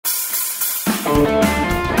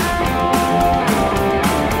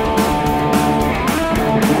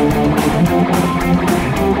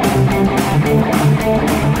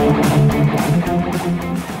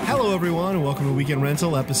everyone, and welcome to Weekend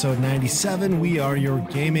Rental, episode 97. We are your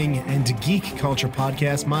gaming and geek culture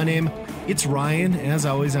podcast. My name, it's Ryan. As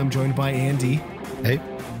always, I'm joined by Andy. Hey.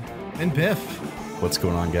 And Biff. What's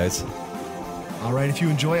going on, guys? All right, if you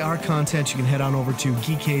enjoy our content, you can head on over to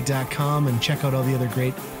geekade.com and check out all the other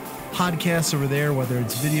great podcasts over there, whether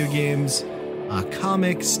it's video games,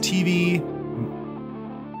 comics, TV,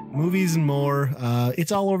 movies, and more.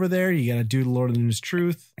 It's all over there. You got to do the Lord of the News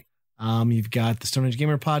Truth. You've got the Stone Age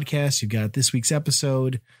Gamer podcast. You've got this week's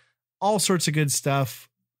episode, all sorts of good stuff.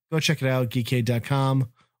 Go check it out. Geekade.com.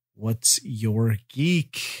 What's your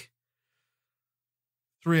geek?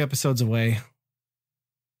 3 episodes away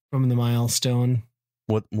from the milestone.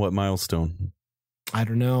 What milestone? I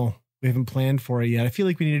don't know. We haven't planned for it yet. I feel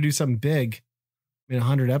like we need to do something big. I mean,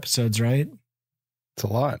 100 episodes, right? It's a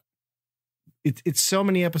lot. It's so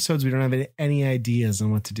many episodes. We don't have any ideas on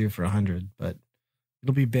what to do for 100, but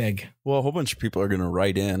it'll be big. Well, a whole bunch of people are going to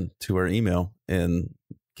write in to our email and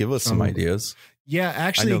give us some ideas. Yeah,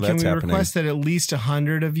 actually, can we request that at least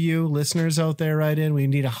 100 of you listeners out there write in? We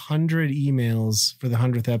need 100 emails for the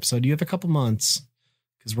 100th episode. You have a couple months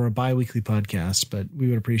because we're a bi-weekly podcast, but we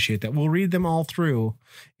would appreciate that. We'll read them all through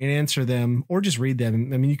and answer them, or just read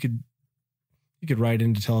them. I mean, you could write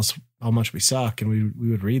in to tell us how much we suck, and we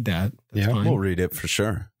would read that. That's fine. We'll read it for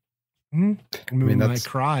sure. Mm-hmm. We might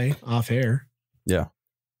cry off air. Yeah.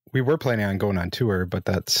 We were planning on going on tour, but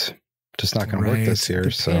that's just not going to work this year.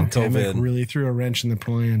 The pandemic really threw a wrench in the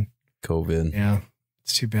plan. COVID. Yeah,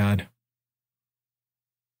 it's too bad.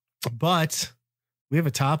 But we have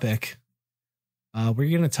a topic. We're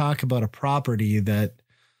going to talk about a property that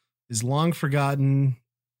is long forgotten,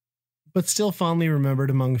 but still fondly remembered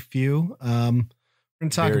among a few. We're going to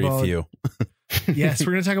talk about few. Yes,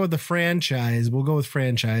 we're going to talk about the franchise. We'll go with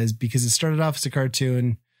franchise because it started off as a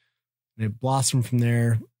cartoon. And it blossomed from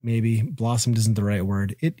there. Maybe blossomed isn't the right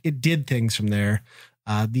word. It did things from there.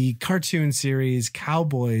 The cartoon series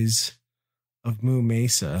Cowboys of Moo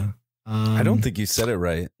Mesa. I don't think you said it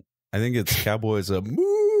right. I think it's Cowboys of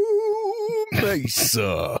Moo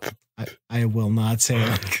Mesa. I will not say it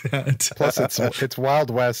like that. Plus, it's Wild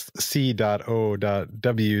West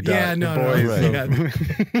C.O.W. Yeah, no.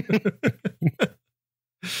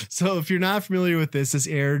 So if you're not familiar with this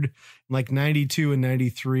aired in like 92 and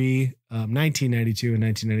 93, 1992 and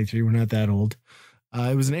 1993. We're not that old.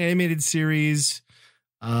 It was an animated series.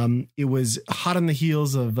 It was hot on the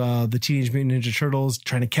heels of the Teenage Mutant Ninja Turtles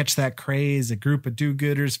trying to catch that craze, a group of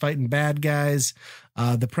do-gooders fighting bad guys.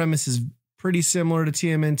 The premise is pretty similar to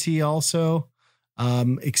TMNT also,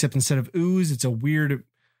 except instead of ooze, it's a weird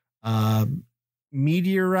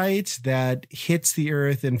meteorite that hits the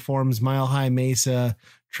earth and forms Mile High Mesa,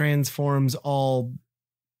 transforms all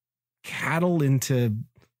cattle into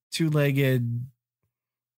two-legged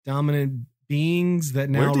dominant beings that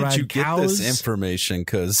now ride cows. Where did you get this information?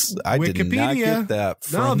 Because I did not get that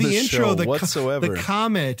from the intro whatsoever.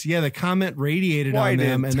 The comet radiated on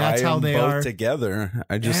them, and that's how they are together.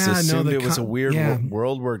 I just assumed it was a weird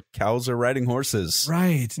world where cows are riding horses.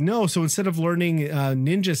 Right. No, so instead of learning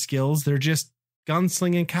ninja skills, they're just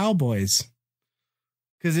gunslinging cowboys.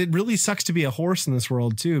 Because it really sucks to be a horse in this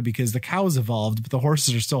world too, because the cows evolved, but the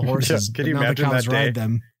horses are still horses. Can you imagine that day? Ride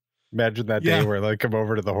them. Imagine that day where like come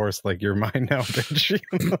over to the horse like you're mine now, bitch.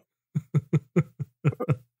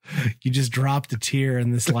 You just dropped a tear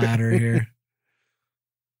in this ladder here.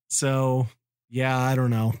 So yeah, I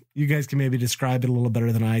don't know. You guys can maybe describe it a little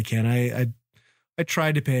better than I can. I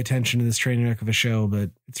tried to pay attention to this train wreck of a show,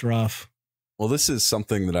 but it's rough. Well, this is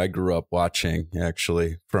something that I grew up watching,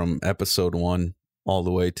 actually, from episode 1 all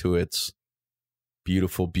the way to its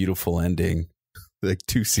beautiful, beautiful ending, like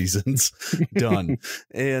 2 seasons done.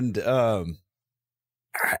 And I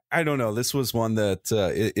don't know. This was one that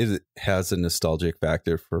it has a nostalgic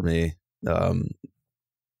factor for me.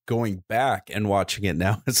 Going back and watching it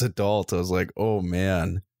now as an adult, I was like, oh,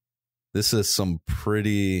 man, this is some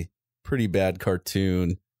pretty bad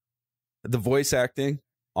cartoon. The voice acting,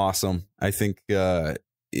 awesome. I think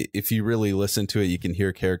if you really listen to it, you can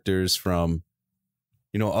hear characters from,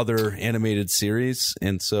 other animated series.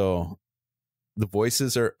 And so the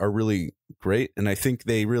voices are really great. And I think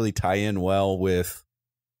they really tie in well with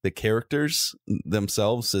the characters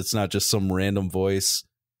themselves. It's not just some random voice.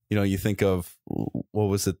 You think of, what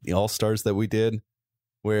was it, the All-Stars that we did,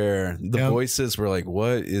 where the voices were like,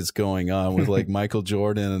 what is going on with like Michael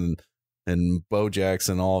Jordan and Bo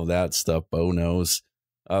Jackson, all of that stuff. Bo knows.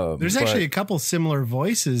 There's actually a couple similar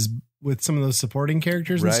voices with some of those supporting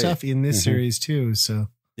characters and stuff in this series too. So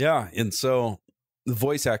yeah. And so the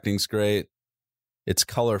voice acting's great. It's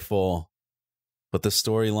colorful. But the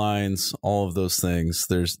storylines, all of those things,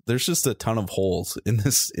 there's just a ton of holes in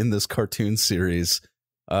this cartoon series.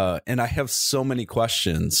 And I have so many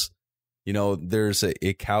questions. You know, there's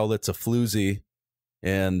a cow that's a floozy,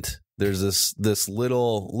 and there's this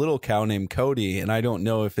little cow named Cody, and I don't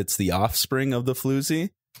know if it's the offspring of the floozy.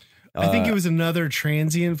 I think it was another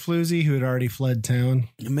transient floozy who had already fled town.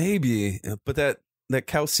 Maybe, but that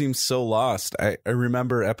cow seems so lost. I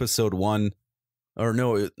remember episode 1, or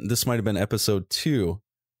no, this might have been episode 2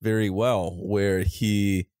 very well, where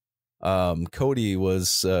Cody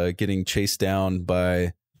was getting chased down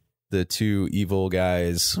by the 2 evil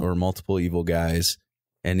guys or multiple evil guys,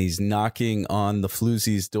 and he's knocking on the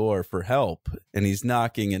floozy's door for help, and he's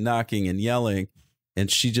knocking and knocking and yelling, and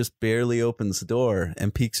she just barely opens the door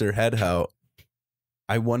and peeks her head out.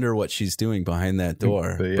 I wonder what she's doing behind that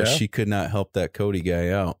door, but she could not help that Cody guy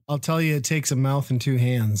out. I'll tell you, it takes a mouth and 2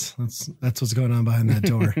 hands. That's what's going on behind that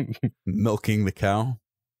door. Milking the cow.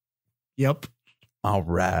 Yep. All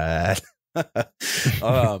right.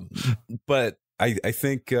 But I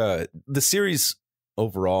think the series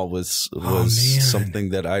overall was something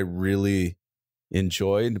that I really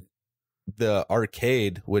enjoyed. The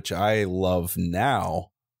arcade, which I love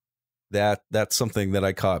now, that's something that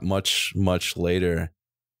I caught much later.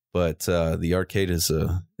 But the arcade is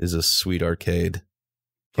a sweet arcade.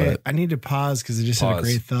 Okay, I need to pause because I just had a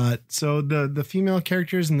great thought. So the female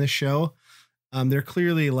characters in this show, they're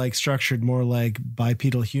clearly like structured more like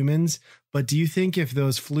bipedal humans. But do you think if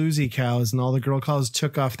those floozy cows and all the girl cows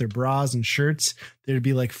took off their bras and shirts, there'd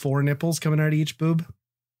be like 4 nipples coming out of each boob?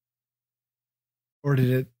 Or did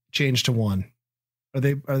it change to 1? Are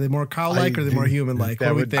they more cow-like or are they more human-like? What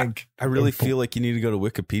do we think? I really feel like you need to go to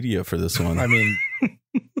Wikipedia for this one. I mean,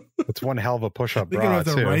 it's one hell of a push-up bra, too. They're going to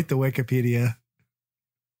have to write the Wikipedia.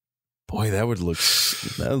 Boy, that would look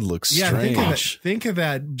strange. Think of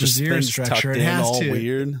that brassiere structure. It has to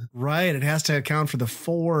weird. Right. It has to account for the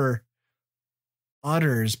 4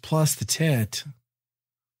 udders plus the tit.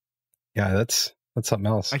 Yeah, that's something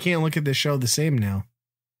else. I can't look at this show the same now.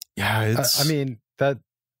 Yeah, it's I mean,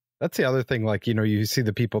 that's the other thing. Like, you know, you see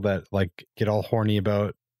the people that like get all horny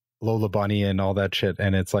about Lola Bunny and all that shit,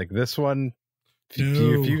 and it's like this one.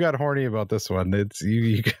 If you got horny about this one, it's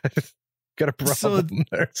you got a problem.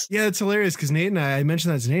 Yeah, it's hilarious because Nate and I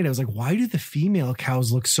mentioned that to Nate. I was like, why do the female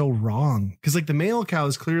cows look so wrong? Because like the male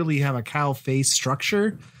cows clearly have a cow face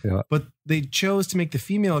structure, but they chose to make the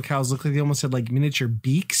female cows look like they almost had like miniature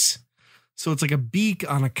beaks. So it's like a beak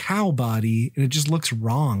on a cow body, and it just looks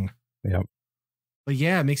wrong. Yep. But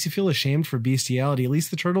yeah, it makes you feel ashamed for bestiality. At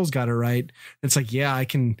least the turtles got it right. It's like, yeah, I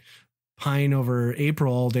can pine over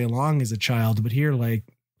April all day long as a child, but here, like,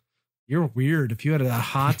 you're weird. If you had a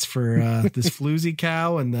hots for this floozy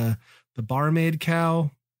cow and the barmaid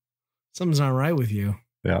cow, something's not right with you.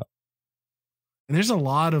 Yeah. And there's a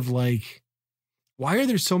lot of like, why are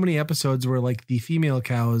there so many episodes where like the female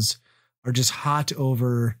cows are just hot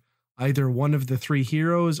over either one of the 3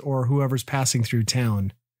 heroes or whoever's passing through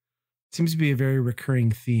town? Seems to be a very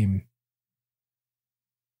recurring theme.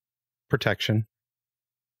 Protection.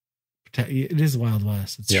 It is Wild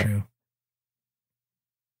West. It's true.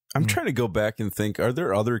 I'm trying to go back and think, are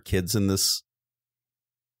there other kids in this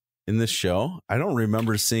show? I don't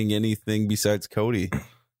remember seeing anything besides Cody.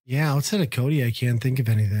 Yeah, outside of Cody, I can't think of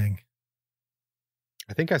anything.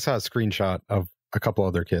 I think I saw a screenshot of a couple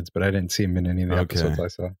other kids, but I didn't see them in any of the episodes I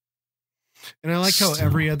saw. And I like how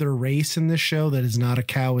every other race in this show that is not a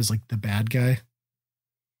cow is like the bad guy.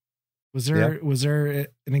 Was there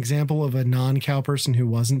an example of a non-cow person who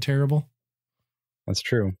wasn't terrible? That's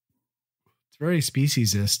true. It's very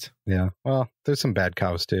speciesist. Yeah. Well, there's some bad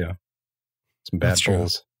cows too. Some bad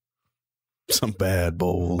bulls. Some bad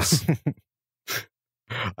bulls.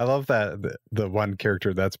 I love that the one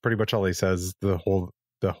character, that's pretty much all he says the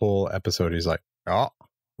whole episode. He's like, oh,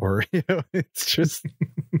 or it's just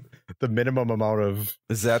the minimum amount of.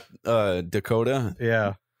 Is that Dakota?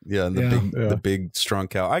 Yeah. Yeah, the big strong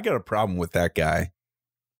cow. I got a problem with that guy.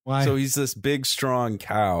 Why? So he's this big strong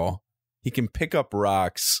cow. He can pick up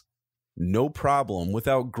rocks, no problem,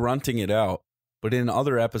 without grunting it out. But in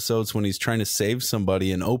other episodes, when he's trying to save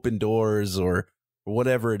somebody and open doors or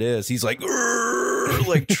whatever it is, he's like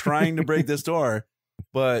trying to break this door.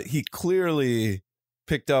 But he clearly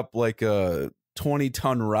picked up like a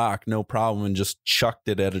 20-ton rock, no problem, and just chucked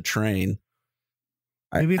it at a train.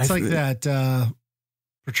 Maybe it's like that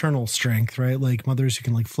paternal strength, right? Like mothers who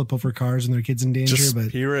can like flip over cars when their kids in danger, just but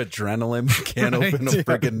pure adrenaline, can't open a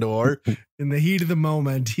freaking door. In the heat of the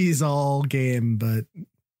moment, he's all game, but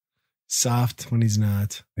soft when he's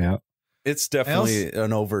not. Yeah, it's definitely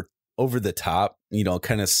an over the top,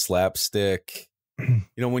 kind of slapstick you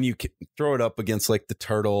know, when you throw it up against like the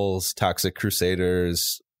Turtles, Toxic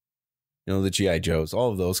Crusaders, you know, the G.I. Joes,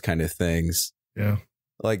 all of those kind of things. Yeah.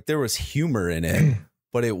 Like there was humor in it,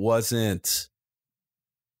 but it wasn't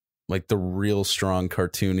like the real strong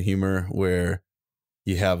cartoon humor where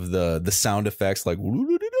you have the sound effects like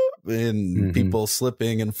and people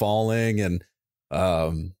slipping and falling and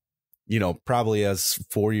you know, probably as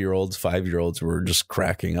 4-year-olds, 5-year-olds were just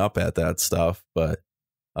cracking up at that stuff, but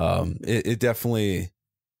it definitely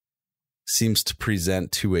seems to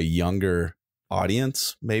present to a younger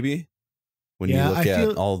audience, maybe when you look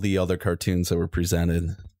at all the other cartoons that were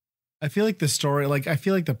presented. I feel like the story, like I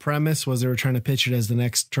feel like the premise was they were trying to pitch it as the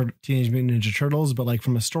next Teenage Mutant Ninja Turtles, but like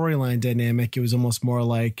from a storyline dynamic, it was almost more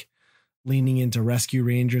like leaning into Rescue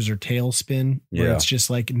Rangers or Tailspin, where it's just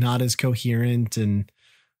like not as coherent and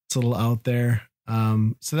it's a little out there.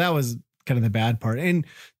 So that was kind of the bad part. And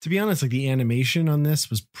to be honest, like the animation on this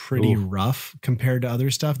was pretty rough compared to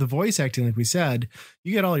other stuff. The voice acting, like we said,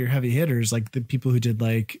 you get all your heavy hitters, like the people who did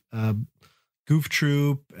like Goof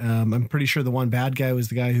Troop. I'm pretty sure the one bad guy was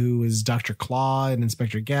the guy who was Dr. Claw and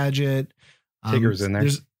Inspector Gadget. Tigger's in there.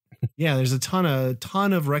 There's a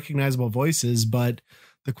ton of recognizable voices, but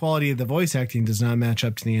the quality of the voice acting does not match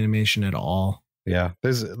up to the animation at all. Yeah,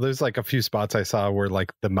 there's like a few spots I saw where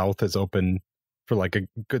like the mouth is open for like a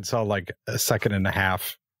good solid like a second and a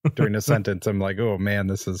half during a sentence. I'm like, oh man,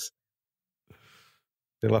 they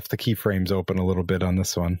left the keyframes open a little bit on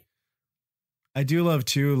this one. I do love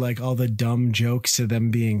too, like all the dumb jokes to them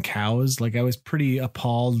being cows. Like I was pretty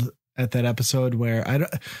appalled at that episode where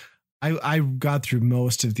I got through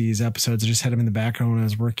most of these episodes. I just had them in the background when I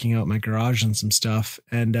was working out my garage and some stuff.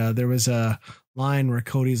 And there was a line where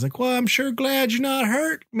Cody's like, well, I'm sure glad you're not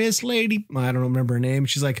hurt, Miss Lady. I don't remember her name.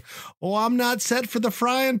 She's like, oh, I'm not set for the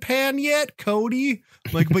frying pan yet, Cody.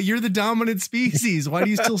 I'm like, but you're the dominant species. Why do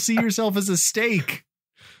you still see yourself as a steak?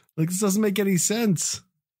 Like, this doesn't make any sense.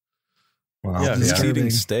 Wow. Yeah, he's eating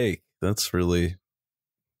steak. That's really,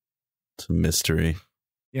 it's a mystery.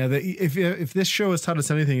 Yeah, if this show has taught us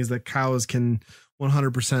anything, is that cows can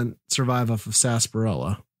 100% survive off of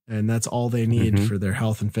sarsaparilla, and that's all they need for their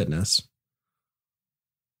health and fitness.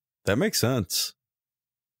 That makes sense.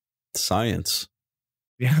 Science.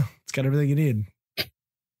 Yeah, it's got everything you need.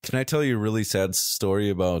 Can I tell you a really sad story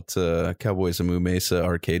about Cowboys of Moo Mesa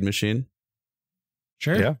arcade machine?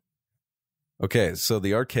 Sure. Yeah. Okay, so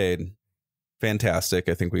the arcade, fantastic.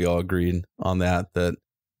 I think we all agreed on that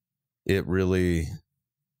it really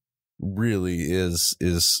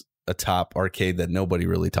is a top arcade that nobody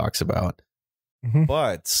really talks about.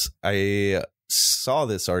 But I saw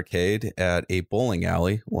this arcade at a bowling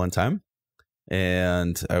alley one time,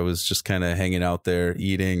 and I was just kind of hanging out there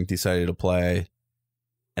eating, decided to play,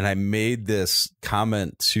 and I made this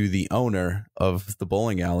comment to the owner of the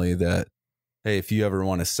bowling alley that, hey, if you ever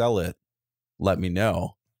want to sell it, let me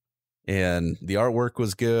know. And the artwork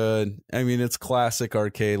was good. I mean, it's classic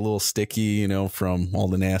arcade, a little sticky, you know, from all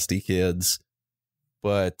the nasty kids.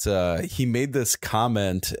 But he made this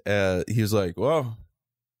comment. He was like, well,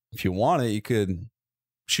 if you want it, you could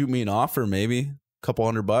shoot me an offer, maybe a couple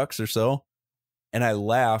 $100 or so. And I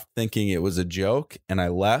laughed thinking it was a joke, and I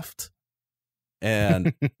left.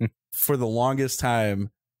 And for the longest time,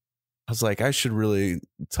 I was like, I should really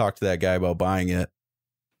talk to that guy about buying it.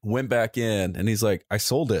 Went back in, and he's like, I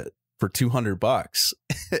sold it for $200.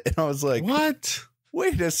 And I was like, what?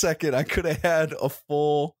 Wait a second. I could have had a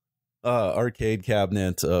full arcade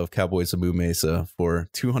cabinet of Cowboys of Moo Mesa for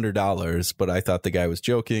 $200, but I thought the guy was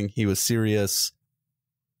joking. He was serious.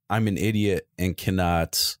 I'm an idiot and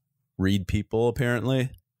cannot read people, apparently.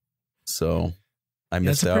 So I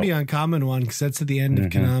missed out. That's a pretty uncommon one, because that's at the end of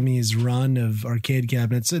Konami's run of arcade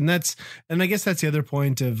cabinets. And I guess that's the other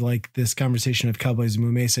point of like this conversation of Cowboys of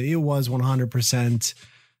Moo Mesa. It was 100%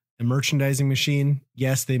 a merchandising machine.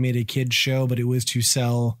 Yes, they made a kid's show, but it was to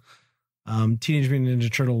sell Teenage Mutant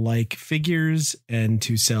Ninja Turtle like figures and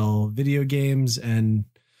to sell video games. And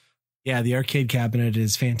yeah, the arcade cabinet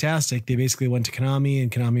is fantastic. They basically went to Konami,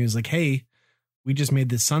 and Konami was like, hey, we just made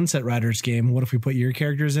this Sunset Riders game. What if we put your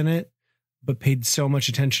characters in it, but paid so much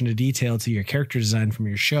attention to detail to your character design from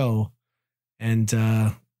your show? And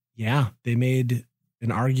yeah, they made an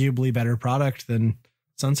arguably better product than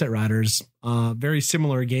Sunset Riders. Very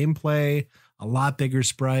similar gameplay, a lot bigger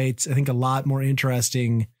sprites. I think a lot more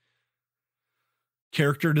interesting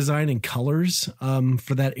character design and colors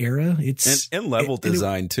for that era. It's and level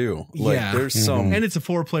design too. Like there's some, and it's a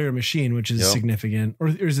 4-player machine, which is significant. Or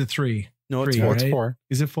is it 3? No, it's 3, 4. Right? It's 4.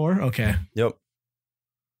 Is it 4? Okay. Yep.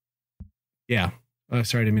 Yeah. Oh,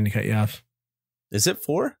 sorry, I didn't mean to cut you off. Is it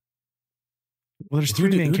 4? Well, there's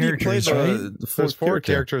three main characters, right? There's four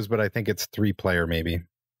characters, but I think it's 3-player maybe.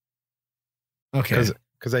 Okay.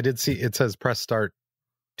 Because I did see it says press start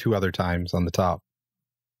 2 other times on the top.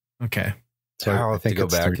 Okay. So I'll have to go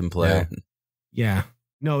back and play. Yeah.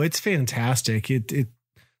 No, it's fantastic. The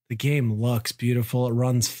game looks beautiful. It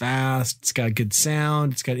runs fast. It's got good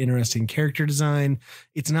sound. It's got interesting character design.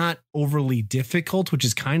 It's not overly difficult, which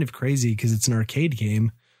is kind of crazy because it's an arcade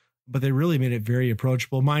game, but they really made it very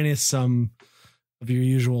approachable, minus some of your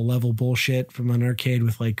usual level bullshit from an arcade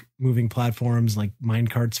with like moving platforms, like mine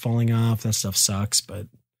carts falling off. That stuff sucks, but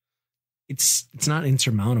it's not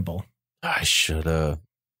insurmountable. I should have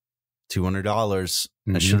 $200.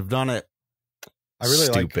 I should have done it. I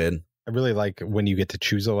really like when you get to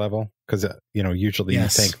choose a level because usually you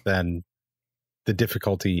think then the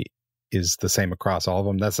difficulty is the same across all of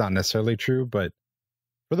them. That's not necessarily true, but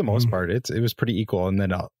for the most part, it was pretty equal. And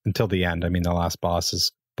then until the end, I mean, the last boss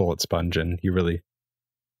is bullet sponge, and you really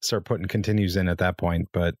start putting continues in at that point.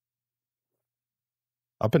 But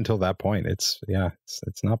up until that point, it's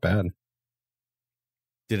not bad.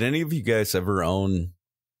 Did any of you guys ever own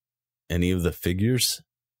any of the figures?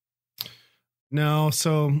 No.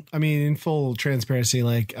 So, I mean, in full transparency,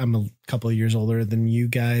 like I'm a couple of years older than you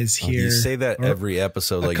guys here. You say that every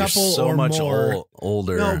episode, like you're so much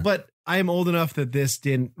older. No, but I'm old enough that this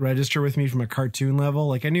didn't register with me from a cartoon level.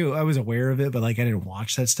 Like I was aware of it, but like I didn't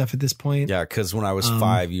watch that stuff at this point. Yeah, because when I was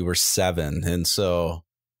 5, you were 7, and so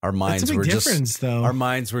our minds were though. Our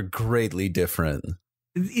minds were greatly different.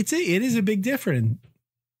 It is a big difference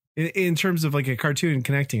in terms of like a cartoon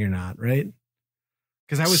connecting or not, right?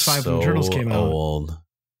 Because I was 5 when the Turtles came out.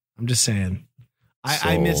 I'm just saying.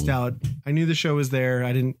 I missed out. I knew the show was there.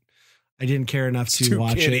 I didn't care enough to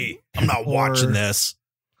watch it. I'm not watching this.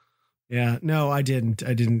 Yeah, no, I didn't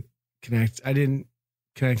connect. I didn't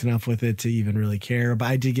connect enough with it to even really care. But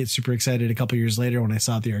I did get super excited a couple years later when I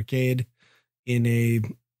saw the arcade in a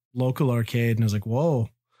local arcade, and I was like, "Whoa!"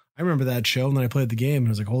 I remember that show, and then I played the game, and I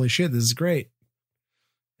was like, "Holy shit, this is great!"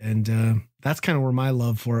 And that's kind of where my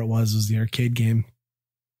love for it was the arcade game.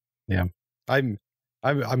 Yeah, I'm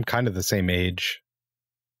kind of the same age,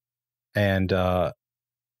 and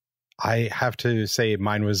I have to say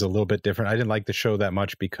mine was a little bit different. I didn't like the show that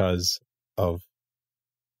much because of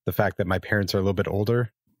the fact that my parents are a little bit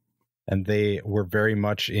older, and they were very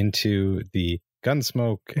much into the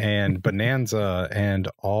Gunsmoke and Bonanza and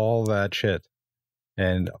all that shit.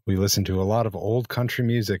 And we listened to a lot of old country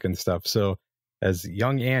music and stuff. So as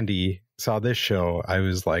young Andy saw this show, I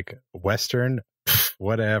was like, Western,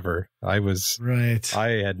 whatever. I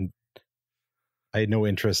had no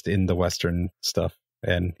interest in the Western stuff.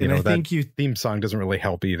 And that theme song doesn't really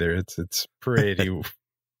help either. It's pretty,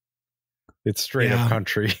 it's straight up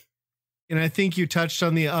country. And I think you touched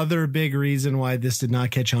on the other big reason why this did not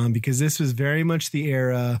catch on, because this was very much the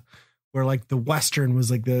era where like the Western was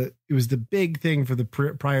like it was the big thing for the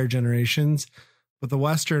prior generations, but the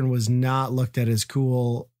Western was not looked at as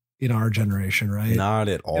cool in our generation, right? Not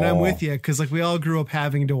at all. And I'm with you, because like we all grew up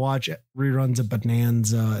having to watch reruns of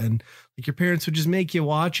Bonanza, and like your parents would just make you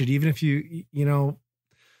watch it, even if it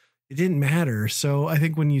didn't matter. So I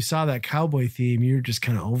think when you saw that cowboy theme, you're just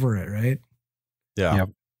kind of over it, right? Yeah. Yep.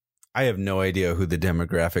 I have no idea who the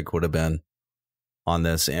demographic would have been on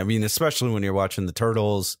this. I mean, especially when you're watching the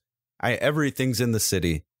Turtles, everything's in the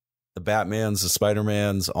city. The Batmans, the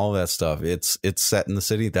Spider-Mans, all that stuff. It's set in the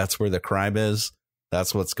city. That's where the crime is.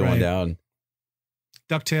 That's what's going down.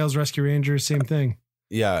 DuckTales, Rescue Rangers, same thing.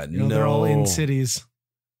 Yeah. They're all in cities.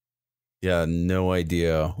 Yeah. No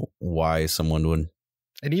idea why someone would.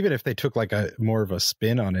 And even if they took like a more of a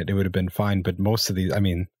spin on it, it would have been fine. But most of these, I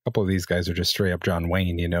mean, a couple of these guys are just straight up John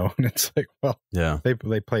Wayne, and it's like, well, yeah, they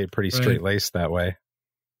play it pretty straight laced that way.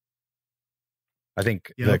 I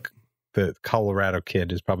think the Colorado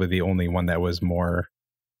Kid is probably the only one that was more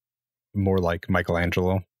like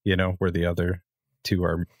Michelangelo, where the other two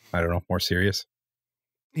are, I don't know, more serious.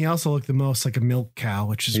 He also looked the most like a milk cow,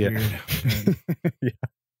 which is weird. Yeah.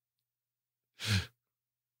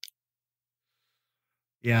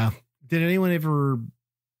 Yeah. Did anyone ever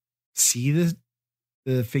see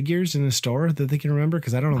the figures in the store that they can remember?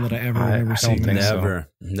 Because I don't know that I ever remember seeing them.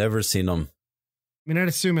 Never seen them. I mean, I'd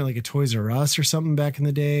assume it like a Toys R Us or something back in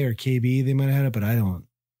the day, or KB, they might have had it, but I don't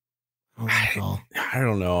recall. I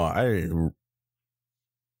don't know.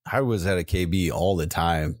 I was at a KB all the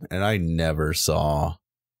time, and I never saw.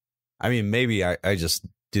 I mean, maybe I just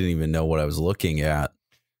didn't even know what I was looking at.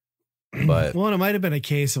 But well, it might have been a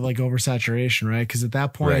case of like oversaturation, right? Because at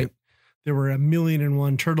that point, there were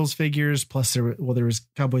 1,000,001 Turtles figures. Plus, there was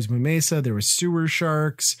Cowboys of Moo Mesa. There was Sewer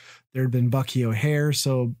Sharks. There had been Bucky O'Hare.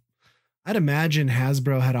 So I'd imagine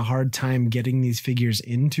Hasbro had a hard time getting these figures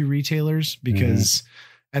into retailers because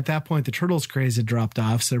at that point the Turtles craze had dropped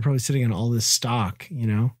off. So they're probably sitting on all this stock, you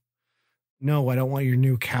know? No, I don't want your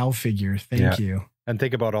new cow figure. Thank you. And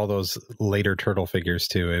think about all those later turtle figures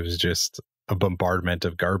too. It was just a bombardment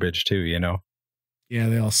of garbage too, you know? Yeah,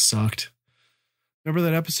 they all sucked. Remember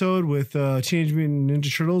that episode with Teenage Mutant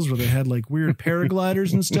Ninja Turtles where they had like weird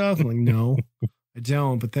paragliders and stuff? I'm like, no, I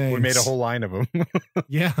don't, but thanks. We made a whole line of them.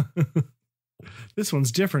 Yeah. This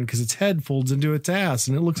one's different because its head folds into its ass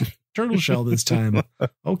and it looks like a turtle shell this time.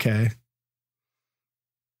 Okay.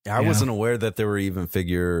 I wasn't aware that there were even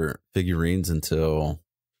figurines until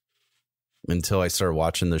I started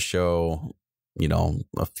watching the show, you know,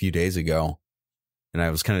 a few days ago. And I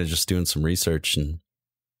was kind of just doing some research and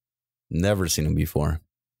never seen them before.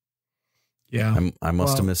 Yeah. I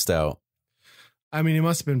must have missed out. I mean, it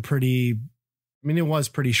must have been it was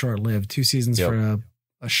pretty short lived. 2 seasons for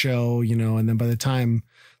a show, you know, and then by the time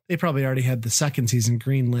they probably already had the second season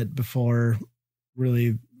greenlit before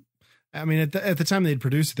really. I mean, at the time they'd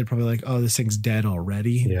produced it, they're probably like, oh, this thing's dead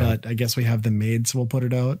already. Yeah. But I guess we have them made, so we'll put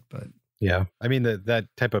it out. But yeah, I mean, that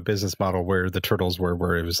type of business model where the Turtles were,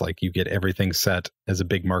 where it was like you get everything set as a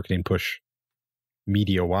big marketing push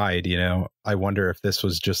media wide, you know, I wonder if this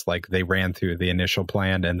was just like they ran through the initial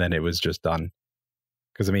plan and then it was just done.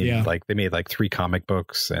 Because I mean, like they made like 3 comic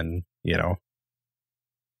books and, you know,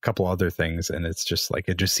 a couple other things. And it's just like,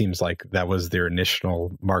 it just seems like that was their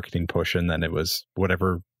initial marketing push. And then it was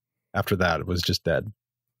whatever after that, it was just dead.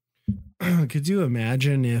 Could you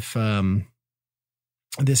imagine if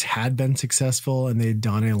this had been successful and they'd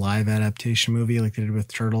done a live adaptation movie like they did with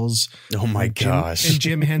Turtles? Oh my gosh. And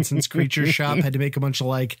Jim Henson's Creature Shop had to make a bunch of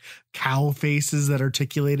like cow faces that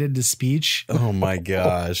articulated to speech. Oh my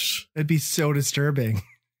gosh. It'd be so disturbing.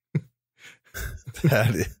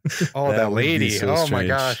 That lady. So oh my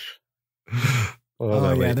gosh.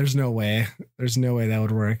 Oh yeah, there's no way. There's no way that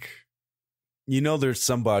would work. You know, there's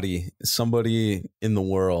somebody in the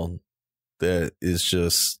world that is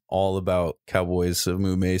just all about Cowboys of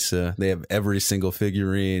Moo Mesa. They have every single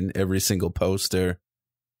figurine, every single poster,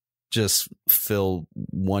 just fill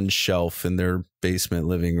one shelf in their basement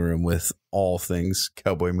living room with all things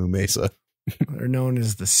Cowboy Moo Mesa. They're known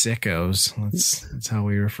as the sickos. That's how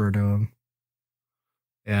we refer to them.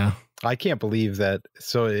 Yeah. I can't believe that.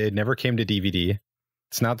 So it never came to DVD.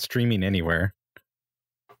 It's not streaming anywhere.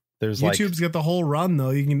 There's YouTube's got the whole run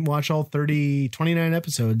though. You can watch all 29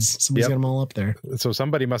 episodes. Somebody's got them all up there. So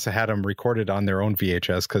somebody must have had them recorded on their own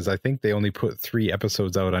VHS because I think they only put 3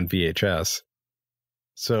 episodes out on VHS.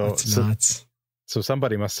 So that's nuts. So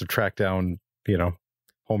somebody must have tracked down, you know,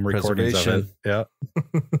 home recordings of it.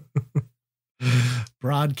 Yeah.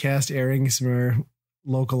 Broadcast airings from our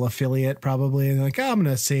local affiliate probably. And like, I'm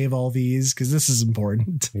going to save all these because this is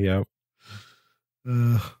important. Yeah.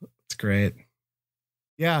 It's great.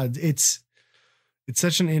 Yeah, it's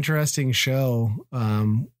such an interesting show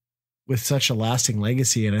with such a lasting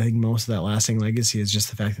legacy. And I think most of that lasting legacy is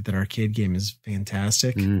just the fact that arcade game is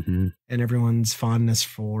fantastic and everyone's fondness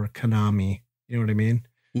for Konami. You know what I mean?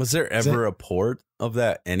 Was there ever a port of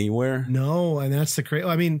that anywhere? No. And that's the crazy.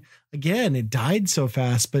 I mean, again, it died so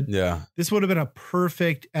fast, but this would have been a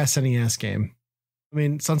perfect SNES game. I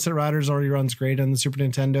mean, Sunset Riders already runs great on the Super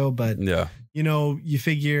Nintendo, but you know, you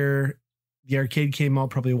figure the arcade came out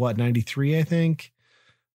probably 93, I think.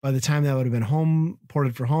 By the time that would have been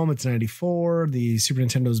ported for home, it's 94. The Super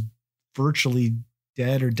Nintendo's virtually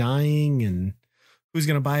dead or dying. And who's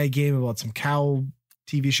going to buy a game about some cow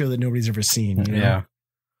TV show that nobody's ever seen? You know? Yeah.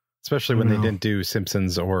 Especially when they didn't do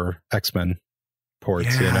Simpsons or X-Men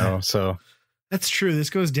ports, you know? So that's true. This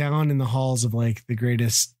goes down in the halls of like the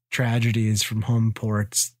greatest tragedies from home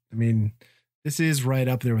ports. I mean, this is right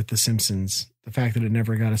up there with The Simpsons. The fact that it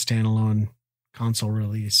never got a standalone console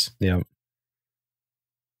release. Yeah.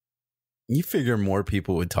 You figure more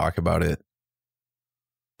people would talk about it,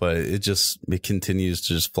 but it continues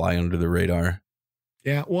to just fly under the radar.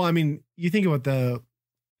 Yeah. Well, I mean, you think about the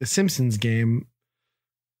Simpsons game,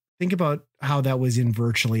 think about how that was in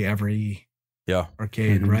virtually every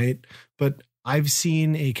arcade, right? But I've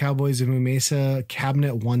seen a Cowboys of Moo Mesa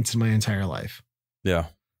cabinet once in my entire life. Yeah.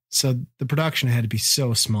 So the production had to be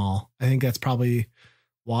so small. I think that's probably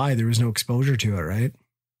why there was no exposure to it, right?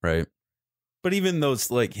 Right. But even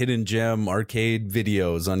those like hidden gem arcade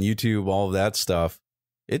videos on YouTube, all of that stuff,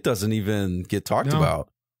 it doesn't even get talked about.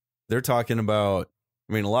 They're talking about,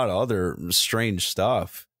 I mean, a lot of other strange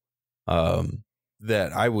stuff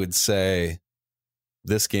that I would say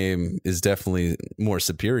this game is definitely more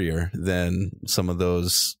superior than some of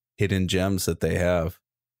those hidden gems that they have.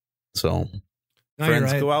 So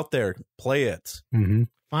friends, go out there, play it.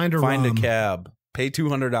 Find a cab, pay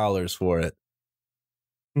 $200 for it.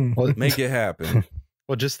 Well, make it happen.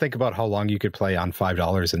 Well, just think about how long you could play on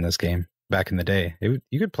 $5 in this game back in the day.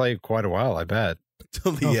 You could play quite a while, I bet.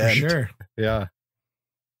 Till the end. For sure. Yeah.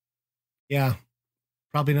 Yeah.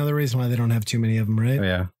 Probably another reason why they don't have too many of them, right?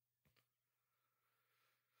 Yeah.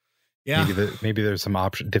 Yeah. Maybe there's some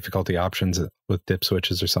difficulty options with dip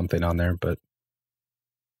switches or something on there, but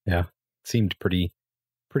yeah, seemed pretty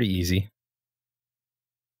easy.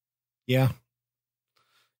 Yeah.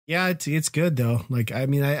 Yeah, it's good though. Like, I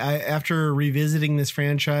mean, I after revisiting this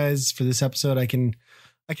franchise for this episode, I can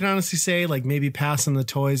honestly say, like, maybe pass on the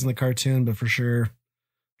toys and the cartoon, but for sure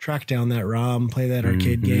track down that ROM, play that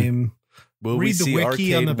arcade game. Will read the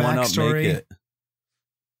wiki on the backstory.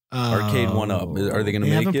 Arcade 1-Up. Are they going to make it?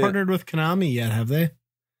 They haven't partnered with Konami yet, have they?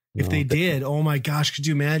 If they did, oh my gosh, could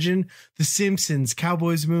you imagine? The Simpsons,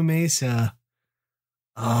 Cowboys of Moo Mesa.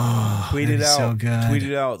 Oh, tweet it out. So good. Tweet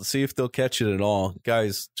it out. See if they'll catch it at all.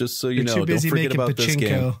 Guys, just so you know, too busy don't forget about pachinko. This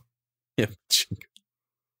game. Yeah.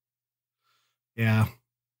 Yeah.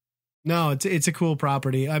 No, it's a cool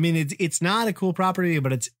property. I mean, it's not a cool property,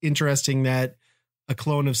 but it's interesting that a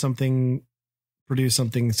clone of something produced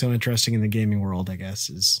something so interesting in the gaming world, I guess,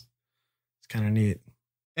 it's kind of neat.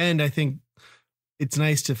 And I think it's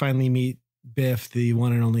nice to finally meet Biff, the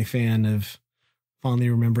one and only fan of fondly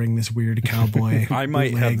remembering this weird cowboy. I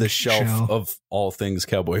might have the shelf of all things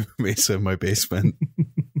Cowboy Mesa in my basement.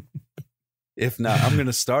 If not, I'm going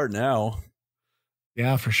to start now.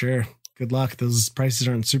 Yeah, for sure. Good luck. Those prices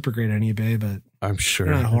aren't super great on eBay, but I'm sure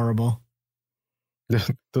they're not horrible.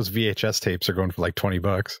 Those VHS tapes are going for like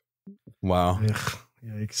 $20. Wow. Ugh,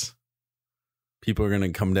 yikes. People are going to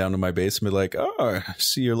come down to my basement like, oh, I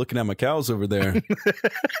see you're looking at my cows over there.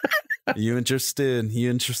 You interested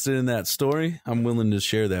in that story? I'm willing to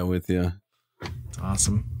share that with you.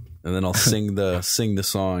 Awesome. And then I'll sing the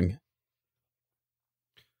song.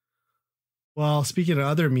 Well, speaking of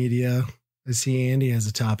other media, I see Andy has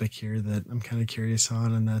a topic here that I'm kind of curious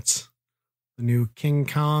on, and that's the new King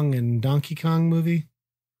Kong and Donkey Kong movie.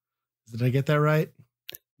 Did I get that right?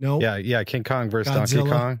 No. Yeah. King Kong versus Godzilla. Donkey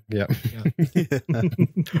Kong. Yeah.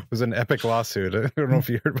 It was an epic lawsuit. I don't know if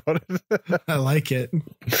you heard about it. I like it.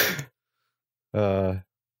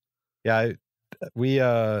 We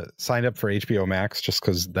signed up for HBO Max just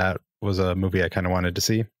because that was a movie I kind of wanted to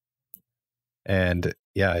see. And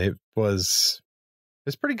yeah, it's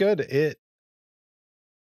pretty good.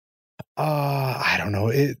 I don't know.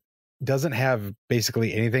 It doesn't have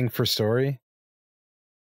basically anything for story.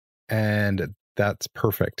 And that's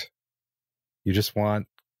perfect. You just want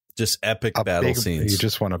epic battle scenes. You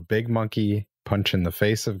just want a big monkey punch in the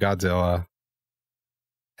face of Godzilla.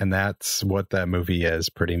 And that's what that movie is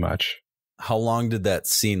pretty much. How long did that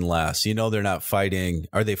scene last? You know, they're not fighting.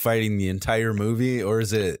 Are they fighting the entire movie, or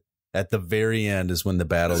is it at the very end is when the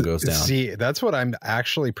battle goes down? See, that's what I'm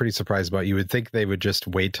actually pretty surprised about. You would think they would just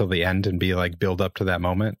wait till the end and be like, build up to that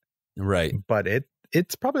moment. Right. But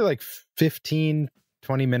it's probably like 15,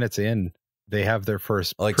 20 minutes in. They have their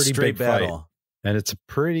first like pretty straight big battle. Fight, and it's a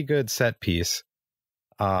pretty good set piece.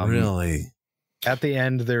 Really? At the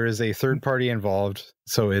end, there is a third party involved,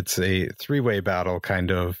 so it's a 3-way battle,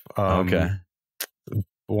 kind of. Okay.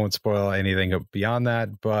 Won't spoil anything beyond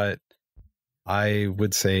that, but I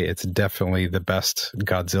would say it's definitely the best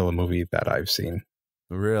Godzilla movie that I've seen.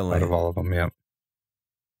 Really? Out of all of them, yeah.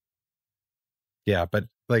 Yeah, but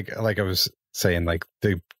like I was saying, like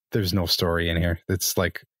there's no story in here. It's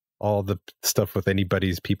like all the stuff with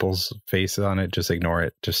people's face on it, just ignore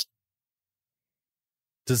it. Just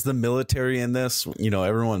does the military in this, you know,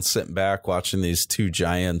 everyone's sitting back watching these two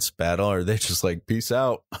giants battle, or are they just like, peace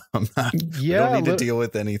out? We don't need to deal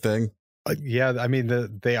with anything. Yeah, I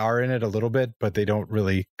mean, they are in it a little bit, but they don't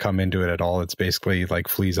really come into it at all. It's basically like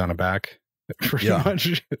fleas on a back. Pretty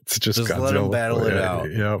much. It's just let them battle it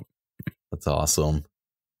out. Yep. That's awesome.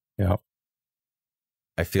 Yep.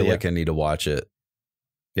 I feel like I need to watch it.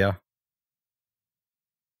 Yeah.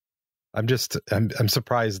 I'm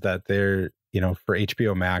surprised that they're, you know, for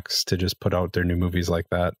HBO Max to just put out their new movies like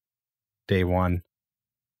that day one.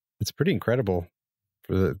 It's pretty incredible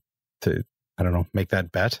to I don't know, make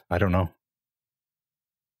that bet. I don't know.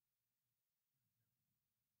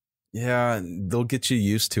 Yeah, they'll get you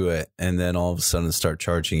used to it and then all of a sudden start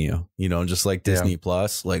charging you, you know, just like Disney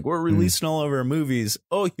Plus. Like, we're releasing all of our movies.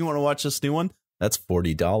 Oh, you want to watch this new one? That's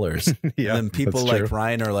 $40. Yeah, and then people like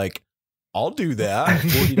Ryan are like, I'll do that.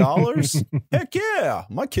 $40? Heck yeah.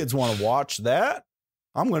 My kids want to watch that.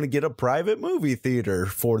 I'm going to get a private movie theater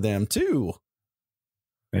for them too.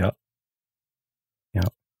 Yeah. Yeah.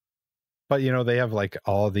 But you know, they have like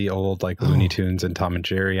all the old like Looney Tunes and Tom and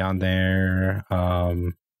Jerry on there.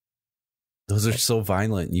 Those are so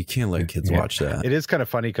violent. You can't let kids watch that. It is kind of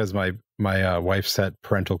funny because my wife set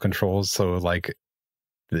parental controls, so like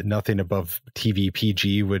nothing above TV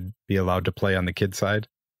PG would be allowed to play on the kid side.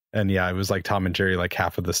 And yeah, it was like Tom and Jerry, like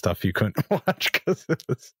half of the stuff you couldn't watch because it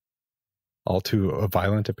was all too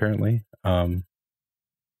violent, apparently. You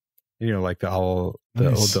know, like the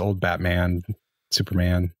old Batman,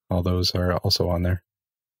 Superman, all those are also on there.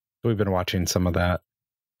 So we've been watching some of that,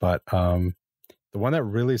 but the one that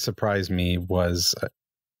really surprised me was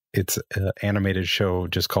it's an animated show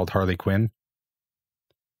just called Harley Quinn,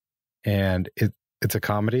 and it's a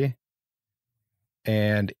comedy,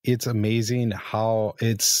 and it's amazing how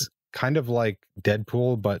it's kind of like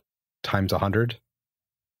Deadpool but times 100,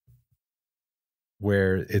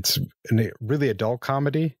 where it's a really adult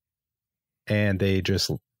comedy, and they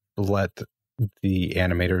just let the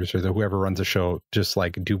animators or whoever runs the show just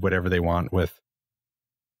like do whatever they want with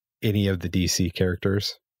any of the DC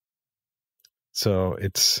characters. So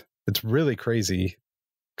it's really crazy,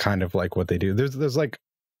 kind of like what they do. There's like,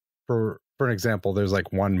 for an example, there's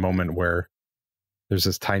like one moment where there's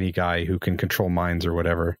this tiny guy who can control minds or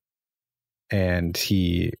whatever, and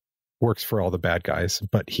he works for all the bad guys,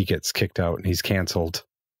 but he gets kicked out and he's canceled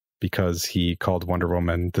because he called Wonder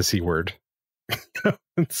Woman the C word.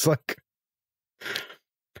 It's like,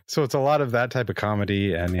 so it's a lot of that type of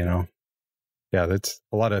comedy, and you know, yeah, that's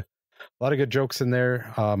a lot of good jokes in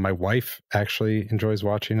there. My wife actually enjoys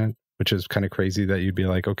watching it, which is kind of crazy that you'd be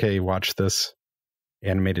like, okay, watch this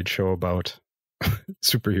animated show about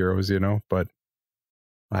superheroes, you know, but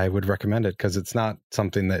I would recommend it because it's not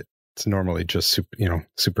something that's normally just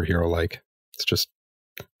superhero like. It's just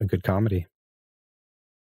a good comedy.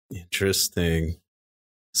 Interesting.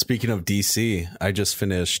 Speaking of DC, I just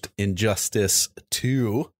finished Injustice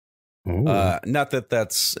 2. Not that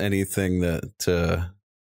that's anything that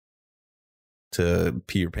to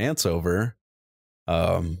pee your pants over,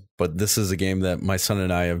 but this is a game that my son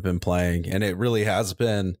and I have been playing, and it really has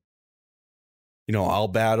been, you know, I'll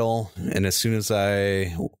battle, and as soon as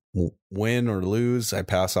I win or lose, I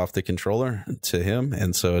pass off the controller to him,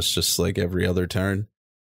 and so it's just like every other turn.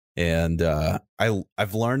 And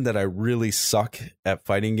I've learned that I really suck at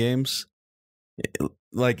fighting games.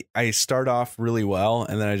 Like, I start off really well,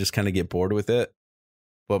 and then I just kind of get bored with it.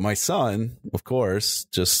 But my son, of course,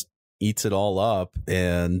 just eats it all up,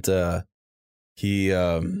 and he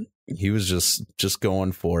was just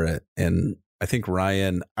going for it. And I think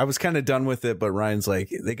Ryan, I was kind of done with it, but Ryan's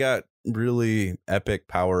like, they got really epic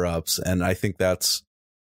power-ups, and I think that's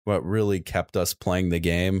what really kept us playing the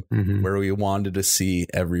game, where we wanted to see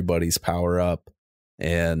everybody's power up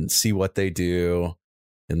and see what they do.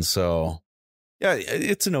 And so, yeah,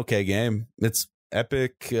 it's an okay game. It's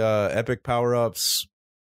epic power ups,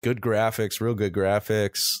 good graphics, real good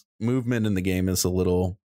graphics. Movement in the game is a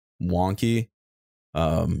little wonky.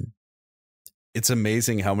 It's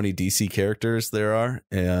amazing how many DC characters there are,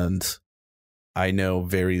 and I know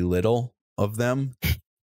very little of them.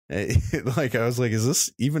 Like, I was like, is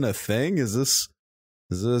this even a thing? Is this,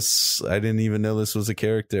 I didn't even know this was a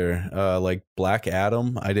character. Like Black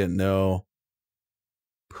Adam, I didn't know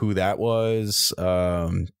who that was. I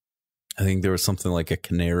think there was something like a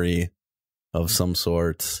canary of some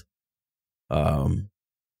sort. But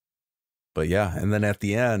yeah, and then at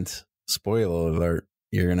the end, spoiler alert,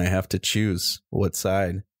 you're gonna have to choose what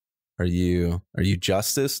side. Are you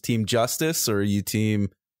Team Justice, or are you Team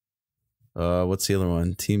what's the other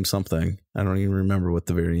one? Team something. I don't even remember what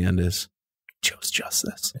the very end is. Chose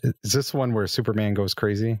Justice. Is this one where Superman goes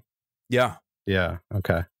crazy? Yeah. Yeah.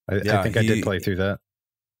 Okay. I think I did play through that.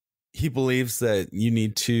 He believes that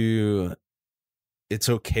it's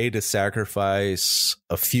okay to sacrifice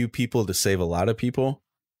a few people to save a lot of people.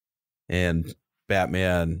 And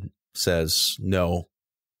Batman says, no,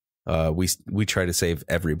 we try to save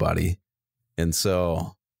everybody. And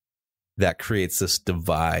so that creates this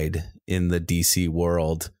divide in the DC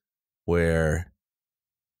world where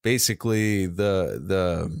basically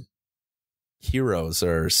the heroes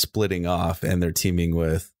are splitting off and they're teaming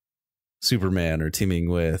with Superman or teaming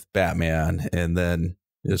with Batman. And then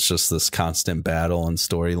it's just this constant battle and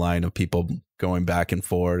storyline of people going back and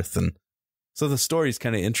forth. And so the story's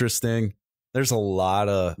kind of interesting. There's a lot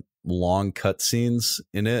of long cutscenes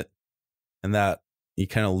in it, and that you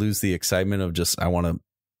kind of lose the excitement of just, I want to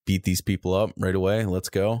beat these people up right away. Let's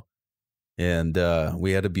go. And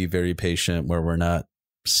we had to be very patient where we're not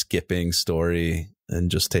skipping story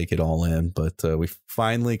and just take it all in. But we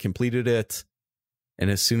finally completed it. And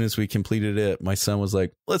as soon as we completed it, my son was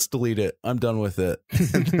like, let's delete it. I'm done with it.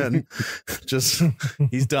 And then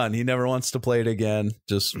he's done. He never wants to play it again.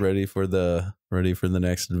 Just ready for the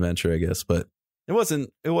next adventure, I guess. But it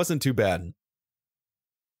wasn't too bad.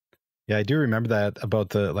 Yeah, I do remember that about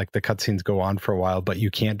the cutscenes go on for a while, but you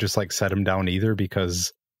can't just like set them down either,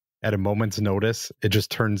 because at a moment's notice, it just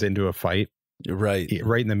turns into a fight. Right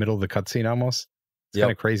in the middle of the cutscene almost. It's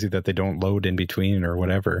kind of crazy that they don't load in between or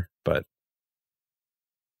whatever, but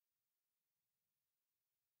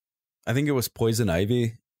I think it was Poison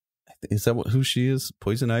Ivy. Is that who she is?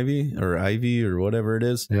 Poison Ivy or Ivy or whatever it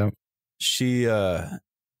is. Yeah. She, I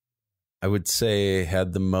would say,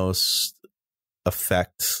 had the most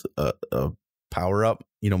effect power up.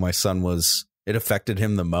 My son it affected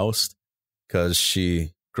him the most because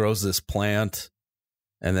she grows this plant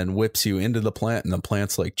and then whips you into the plant, and the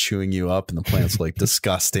plant's like chewing you up, and the plant's like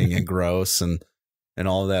disgusting and gross and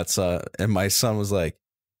all of that stuff. And my son was like,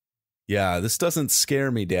 yeah, this doesn't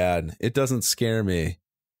scare me, Dad. It doesn't scare me,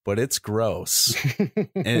 but it's gross.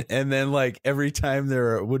 and then like every time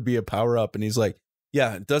there would be a power up, and he's like,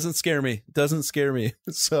 yeah, it doesn't scare me. It doesn't scare me.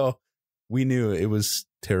 So we knew it was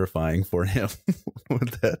terrifying for him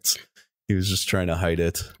with that. He was just trying to hide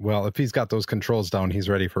it. Well, if he's got those controls down, he's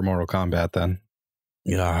ready for Mortal Kombat then.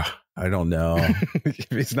 Yeah, I don't know. If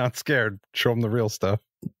he's not scared, show him the real stuff.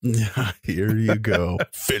 Yeah, here you go.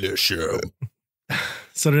 Finish him.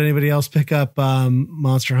 So did anybody else pick up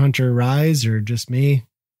Monster Hunter Rise, or just me?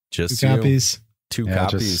 Just two copies. Two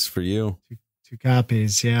copies for you. Two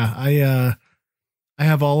copies. Yeah. I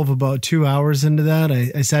have all of about 2 hours into that.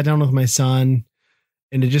 I sat down with my son,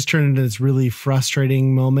 and it just turned into this really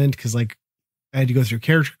frustrating moment because like I had to go through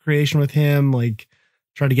character creation with him, like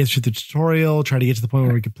try to get through the tutorial, try to get to the point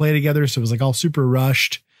where we could play together. So it was like all super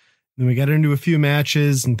rushed. Then we got into a few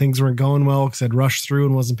matches and things weren't going well because I'd rushed through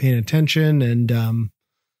and wasn't paying attention. And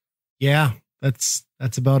yeah, that's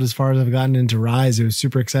about as far as I've gotten into Rise. I was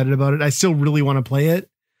super excited about it. I still really want to play it.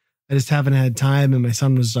 I just haven't had time, and my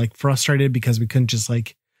son was like frustrated because we couldn't just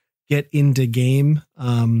like get into game.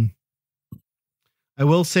 I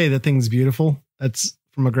will say that thing's beautiful. That's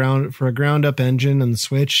for a ground up engine on the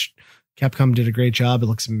Switch. Capcom did a great job. It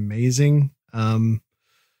looks amazing.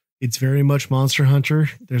 It's very much Monster Hunter.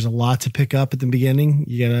 There's a lot to pick up at the beginning.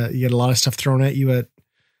 You get a lot of stuff thrown at you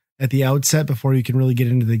at the outset before you can really get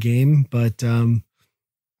into the game, but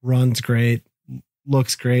runs great,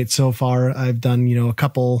 looks great. So far I've done, a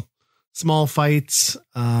couple small fights.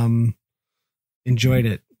 Enjoyed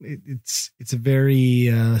it. It's a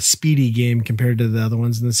very speedy game compared to the other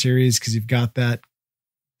ones in the series, because you've got that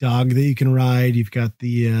dog that you can ride. You've got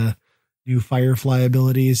the new Firefly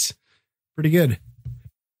abilities. Pretty good.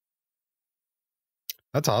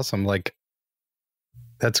 That's awesome. Like,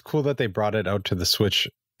 that's cool that they brought it out to the Switch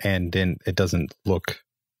and it doesn't look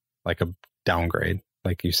like a downgrade.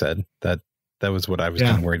 Like you said, that was what I was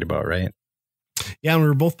kind of worried about, right? Yeah. And we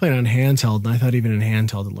were both playing on handheld, and I thought even in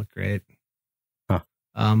handheld it looked great.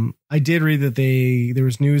 I did read that there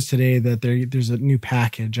was news today that there's a new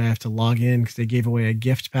package. I have to log in because they gave away a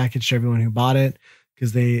gift package to everyone who bought it,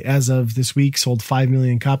 because they, as of this week, sold 5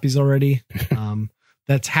 million copies already.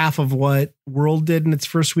 That's half of what World did in its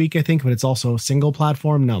first week, I think, but it's also single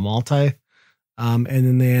platform, not multi. And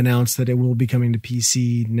then they announced that it will be coming to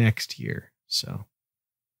PC next year. So,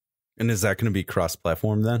 and is that going to be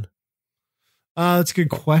cross-platform then? That's a good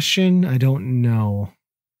question. I don't know.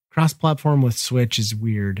 Cross-platform with Switch is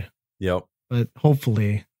weird. Yep. But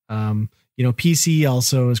hopefully, PC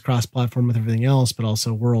also is cross-platform with everything else, but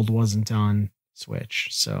also World wasn't on Switch.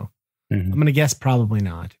 So I'm going to guess probably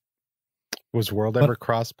not. Was World ever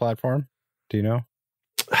cross-platform? Do you know?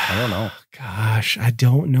 I don't know. Gosh, I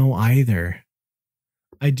don't know either.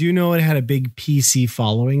 I do know it had a big PC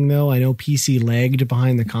following, though. I know PC lagged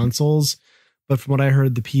behind the consoles, but from what I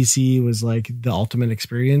heard, the PC was like the ultimate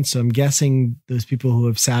experience. So I'm guessing those people who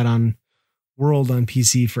have sat on World on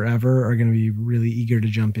PC forever are going to be really eager to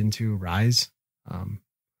jump into Rise.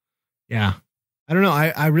 Yeah, I don't know.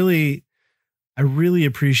 I really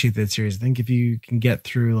appreciate that series. I think if you can get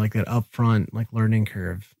through like that upfront like learning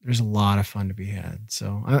curve, there's a lot of fun to be had.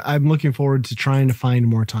 So I'm looking forward to trying to find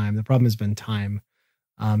more time. The problem has been time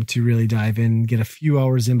to really dive in, get a few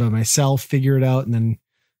hours in by myself, figure it out, and then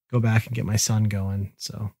go back and get my son going.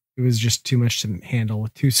 So it was just too much to handle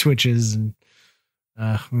with 2 Switches, and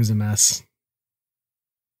it was a mess.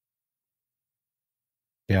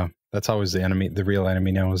 Yeah, that's always the enemy. The real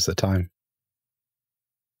enemy now is the time.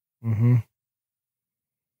 Mm-hmm.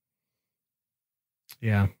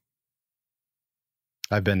 Yeah.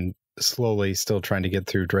 I've been slowly still trying to get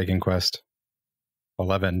through Dragon Quest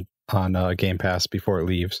 11 on Game Pass before it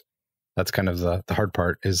leaves. That's kind of the hard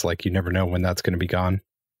part, is like you never know when that's going to be gone.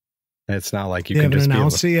 And it's not like you they can just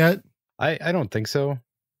announced it yet. I don't think so,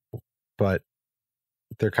 but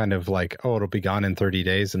they're kind of like, oh, it'll be gone in 30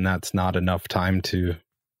 days, and that's not enough time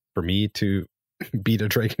for me to beat a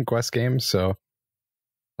Dragon Quest game. So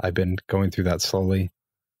I've been going through that slowly.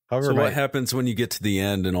 However, so what happens when you get to the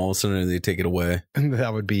end and all of a sudden they take it away?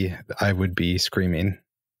 I would be screaming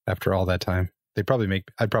after all that time. I'd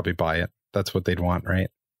probably buy it. That's what they'd want, right?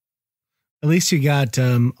 At least you got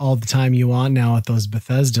all the time you want now with those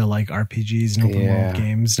Bethesda like RPGs and open world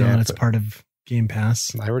games. Now it's part of Game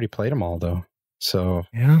Pass. I already played them all though, so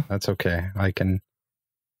yeah, that's okay. I can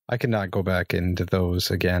not go back into those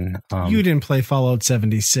again. You didn't play Fallout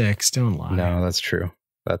 76. Don't lie. No, that's true.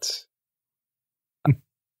 That's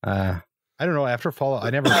I don't know. After Fallout, I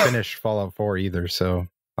never finished Fallout 4 either. So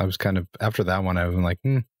I was kind of, after that one, I was like,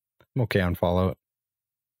 I'm okay on Fallout.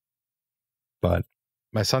 But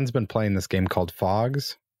my son's been playing this game called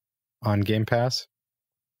Fogs on Game Pass.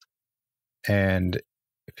 And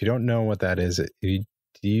if you don't know what that is, do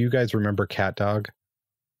you guys remember Cat Dog?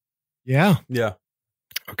 Yeah. Yeah.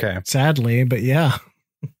 Okay. Sadly, but yeah.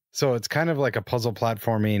 So it's kind of like a puzzle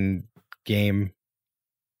platforming game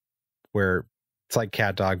where it's like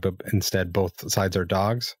Cat Dog, but instead both sides are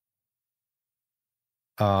dogs.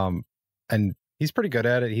 And he's pretty good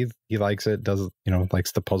at it. He likes it,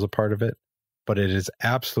 likes the puzzle part of it, but it is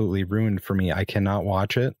absolutely ruined for me. I cannot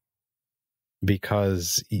watch it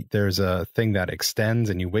because there's a thing that extends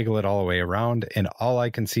and you wiggle it all the way around, and all I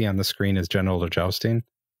can see on the screen is genital jousting.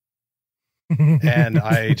 And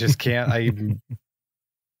I just can't, it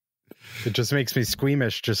just makes me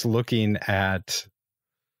squeamish just looking at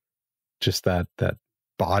just that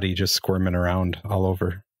body just squirming around all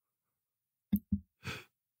over.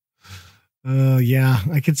 Yeah,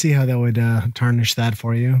 I could see how that would tarnish that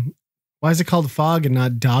for you. Why is it called Fog and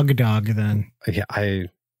not Dog then? Yeah, I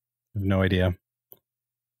have no idea.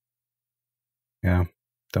 Yeah,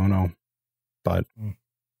 don't know. But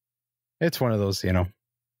it's one of those,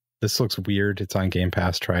 this looks weird. It's on Game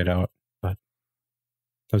Pass. Try it out. But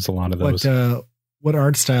there's a lot of those. What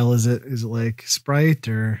art style is it? Is it like Sprite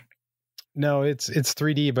or? No, it's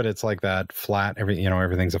 3D, but it's like that flat.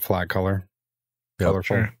 Everything's a flat color. Yep,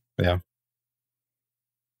 colorful. Sure. Yeah.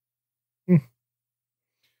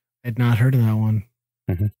 I'd not heard of that one.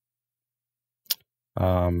 Mm-hmm.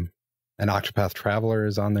 And Octopath Traveler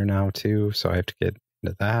is on there now too, so I have to get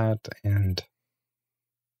into that. And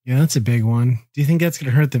yeah, that's a big one. Do you think that's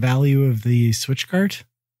going to hurt the value of the Switch cart?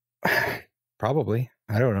 Probably.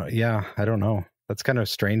 I don't know. Yeah, I don't know. That's kind of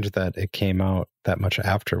strange that it came out that much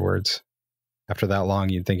afterwards. After that long,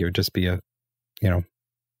 you'd think it would just be an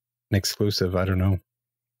exclusive. I don't know.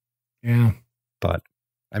 Yeah. But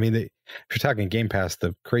I mean, if you're talking Game Pass,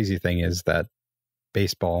 the crazy thing is that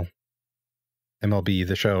baseball, MLB,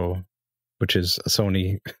 the show, which is a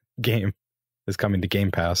Sony game, is coming to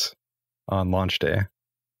Game Pass on launch day.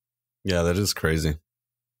 Yeah, that is crazy.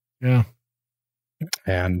 Yeah.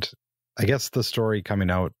 And I guess the story coming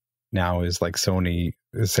out now is like Sony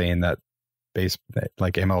is saying that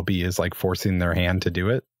like MLB is like forcing their hand to do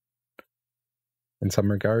it in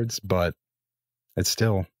some regards, but it's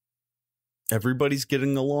still, everybody's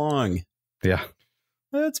getting along. Yeah.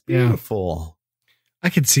 That's beautiful. I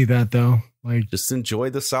could see that though. Like, just enjoy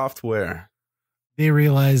the software. They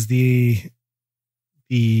realize the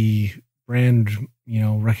brand,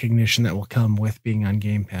 recognition that will come with being on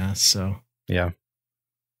Game Pass. So yeah,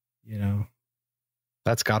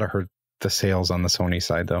 that's got to hurt the sales on the Sony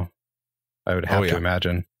side though. I would have to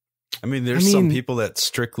imagine. I mean, there's some people that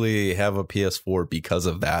strictly have a PS4 because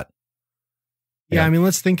of that. Yeah, I mean,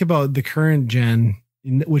 let's think about the current gen,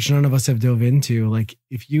 which none of us have dove into. Like,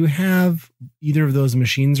 if you have either of those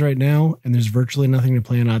machines right now and there's virtually nothing to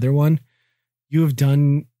play on either one, you have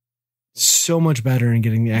done so much better in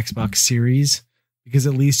getting the Xbox Series, because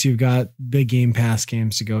at least you've got the Game Pass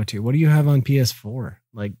games to go to. What do you have on PS4?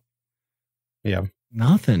 Like,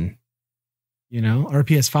 nothing, or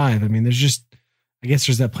PS5. I mean, I guess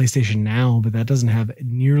there's that PlayStation Now, but that doesn't have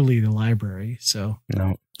nearly the library. So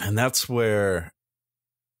no. And that's where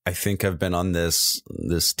I think I've been on this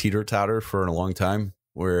teeter-totter for a long time,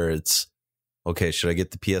 where it's, okay, should I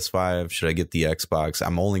get the PS5? Should I get the Xbox?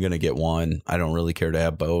 I'm only going to get one. I don't really care to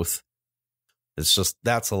have both. It's just,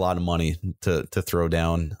 that's a lot of money to throw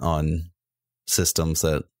down on systems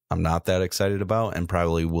that I'm not that excited about and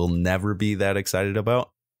probably will never be that excited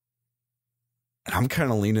about. I'm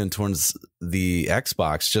kind of leaning towards the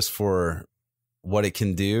Xbox just for what it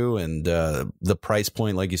can do, and the price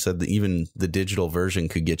point. Like you said, even the digital version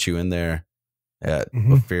could get you in there at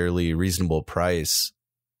a fairly reasonable price.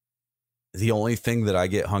 the only thing that I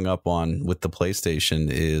get hung up on with the PlayStation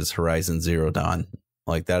is Horizon Zero Dawn.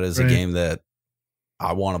 Like, that is a game that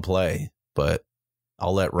I want to play, but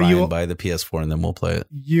I'll let Ryan buy the PS4 and then we'll play it.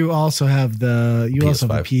 You also have the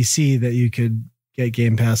PS5. PC that you could get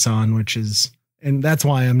Game Pass on, and that's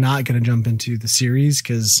why I'm not going to jump into the series,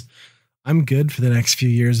 because I'm good for the next few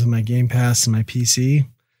years with my Game Pass and my PC.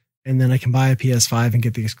 And then I can buy a PS5 and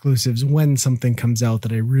get the exclusives when something comes out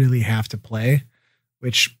that I really have to play,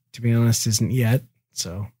 which, to be honest, isn't yet.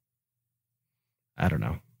 So I don't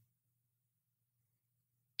know.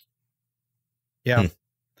 Yeah.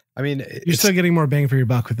 I mean, you're still getting more bang for your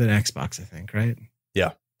buck with an Xbox, I think, right?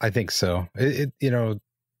 Yeah, I think so.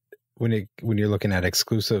 When you're looking at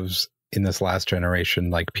exclusives in this last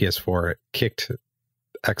generation, like PS4 kicked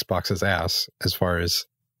Xbox's ass as far as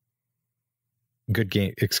good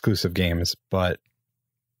exclusive games, but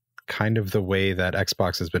kind of the way that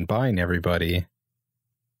Xbox has been buying everybody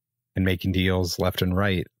and making deals left and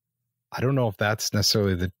right, I don't know if that's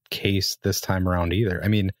necessarily the case this time around either. I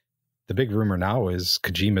mean, the big rumor now is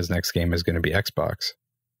Kojima's next game is going to be Xbox,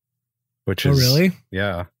 which is really?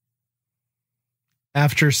 Yeah.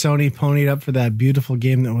 After Sony ponied up for that beautiful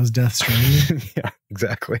game that was Death Stranding. Yeah,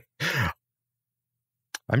 exactly.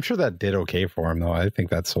 I'm sure that did okay for him, though. I think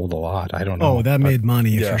that sold a lot. I don't know. Oh, that made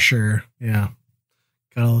money for sure. Yeah.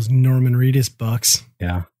 Got all those Norman Reedus bucks.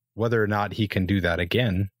 Yeah. Whether or not he can do that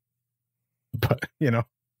again. But, I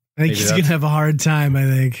think he's going to have a hard time, I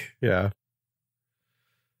think. Yeah.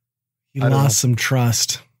 He lost some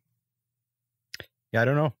trust. Yeah, I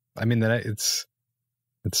don't know. I mean, it's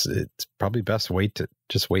probably best to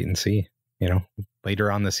just wait and see. Later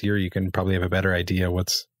on this year, you can probably have a better idea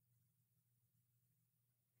what's.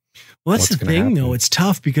 Well, that's the thing, though. It's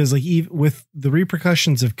tough because, like, even with the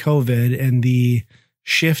repercussions of COVID and the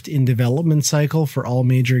shift in development cycle for all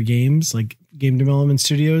major games, like game development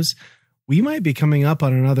studios, we might be coming up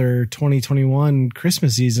on another 2021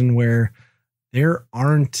 Christmas season where there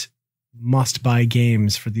aren't must-buy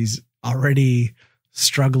games for these already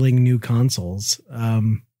struggling new consoles.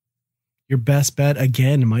 Your best bet,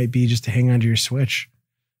 again, might be just to hang on to your Switch.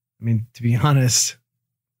 I mean, to be honest.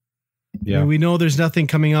 Yeah, I mean, we know there's nothing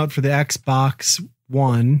coming out for the Xbox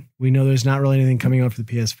One. We know there's not really anything coming out for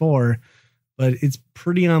the PS4, but it's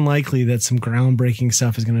pretty unlikely that some groundbreaking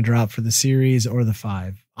stuff is going to drop for the Series or the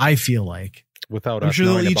 5. I feel like. I'm sure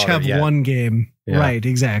they'll each have one game. Yeah. Right,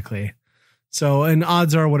 exactly. So, and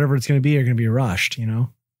odds are whatever it's going to be are going to be rushed,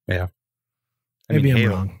 Yeah. Maybe I'm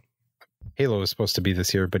wrong. Halo is supposed to be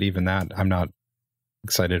this year, but even that, I'm not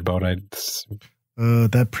excited about.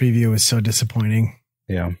 That preview is so disappointing.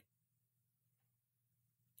 Yeah.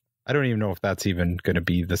 I don't even know if that's even going to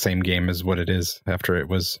be the same game as what it is after that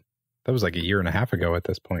was like a year and a half ago at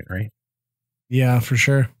this point, right? Yeah, for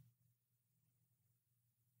sure.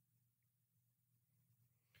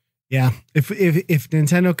 Yeah. If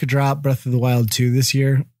Nintendo could drop Breath of the Wild 2 this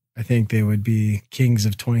year, I think they would be kings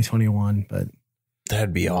of 2021, but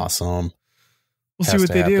that'd be awesome. We'll see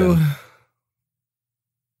what they do.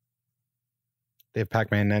 They have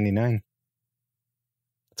Pac-Man 99.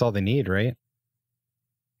 That's all they need, right?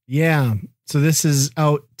 Yeah. So this is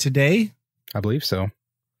out today? I believe so.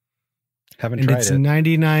 Haven't and tried it's it.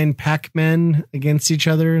 99 Pac-Men against each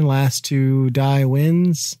other. Last to die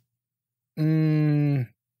wins.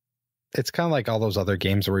 It's kind of like all those other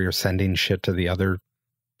games where you're sending shit to the other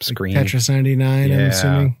screen. Like Tetris 99, I'm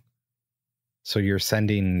assuming. So you're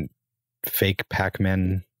sending fake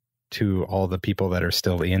Pac-Men to all the people that are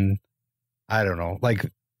still in. I don't know. Like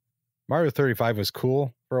Mario 35 was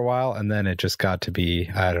cool for a while, and then it just got to be,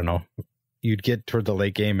 I don't know. You'd get toward the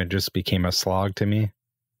late game, it just became a slog to me.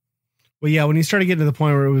 Well, yeah, when you started getting to the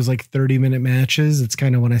point where it was like 30-minute matches, it's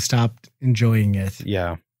kind of when I stopped enjoying it.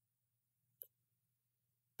 Yeah.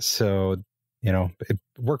 So, it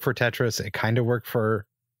worked for Tetris. It kind of worked for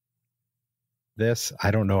this.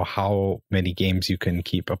 I don't know how many games you can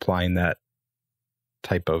keep applying that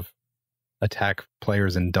type of attack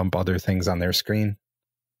players and dump other things on their screen.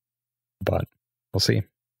 But we'll see.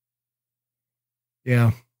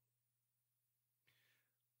 Yeah.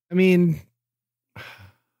 I mean,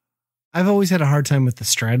 I've always had a hard time with the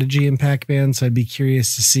strategy in Pac-Man, so I'd be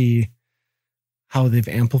curious to see how they've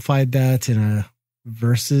amplified that in a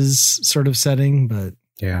versus sort of setting. But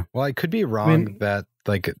yeah, well, I could be wrong that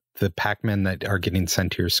like the Pac-Men that are getting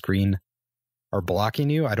sent to your screen are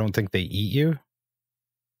blocking you. I don't think they eat you.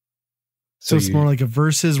 So it's more like a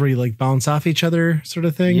versus where you like bounce off each other sort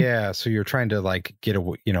of thing. Yeah. So you're trying to like get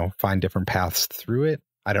find different paths through it.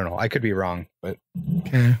 I don't know. I could be wrong, but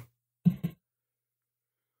okay.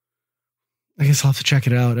 I guess I'll have to check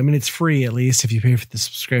it out. I mean, it's free at least if you pay for the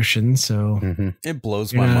subscription. So it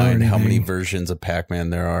blows my mind how many versions of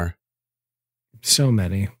Pac-Man there are. So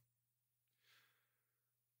many.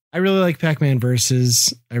 I really like Pac-Man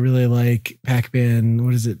Versus. I really like Pac-Man.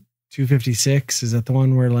 What is it? 256? Is that the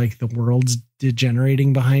one where like the world's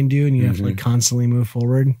degenerating behind you and you have to like constantly move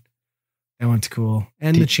forward? That one's cool.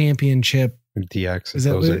 And the championship DX.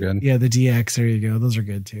 Those are good. Yeah, the DX. There you go. Those are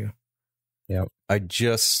good too. Yep. I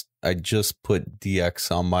just put DX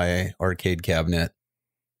on my arcade cabinet,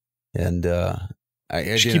 and I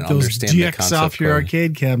didn't keep those understand DX the concept off your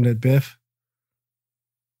arcade cabinet, Biff.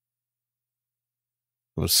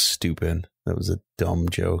 It was stupid. That was a dumb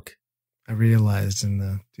joke. I realized in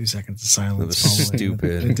the 2 seconds of silence. It was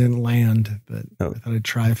stupid. It didn't land, but I thought I'd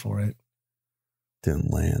try for it.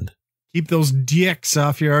 Didn't land. Keep those DX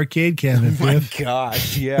off your arcade cabinet, Oh my Biff.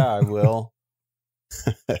 gosh, yeah, I will.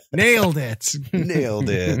 Nailed it. Nailed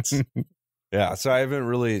it. Yeah, so I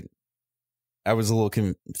was a little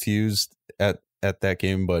confused at that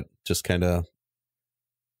game, but just kind of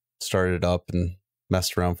started up and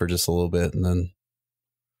messed around for just a little bit and then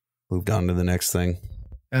moved on to the next thing.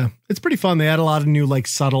 Yeah, it's pretty fun. They add a lot of new like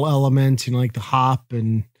subtle elements, like the hop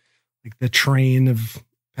and like the train of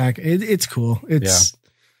pack. It's cool.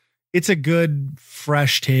 It's a good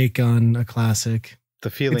fresh take on a classic. The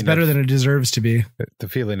feeling it's better than it deserves to be. The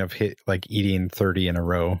feeling of eating 30 in a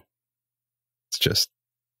row. It's just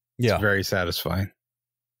it's very satisfying.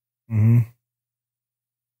 Mm-hmm.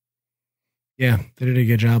 Yeah, they did a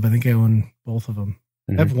good job. I think I own both of them.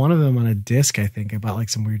 I have one of them on a disc, I think. I bought like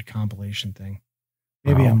some weird compilation thing.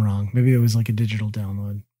 Maybe I'm wrong. Maybe it was like a digital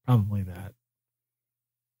download. Probably that.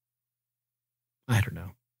 I don't know.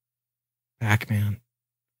 Pac-Man.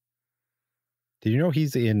 Did you know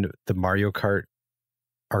he's in the Mario Kart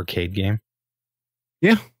arcade game?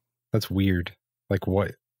 Yeah. That's weird. Like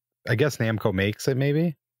what? I guess Namco makes it maybe?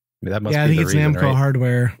 I mean, that must be I think the it's reason, Namco right?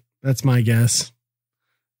 hardware. That's my guess.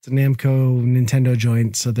 It's a Namco Nintendo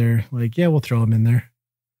joint. So they're like, yeah, we'll throw them in there.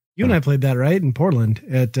 You and I played that, right? In Portland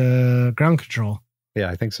at Ground Control. Yeah,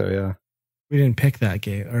 I think so. Yeah. We didn't pick that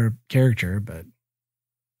game or character, but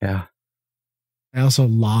yeah. I also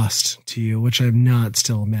lost to you, which I'm not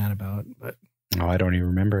still mad about, but I don't even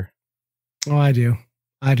remember. Oh, I do.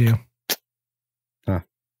 Huh.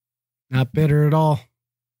 Not bitter at all.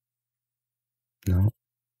 No.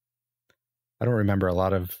 I don't remember a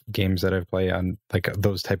lot of games that I've played on like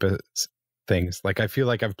those type of things. Like I feel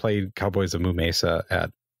like I've played Cowboys of Moo Mesa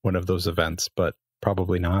at one of those events, but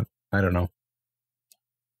probably not. I don't know.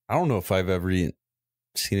 I don't know if I've ever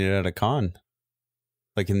seen it at a con,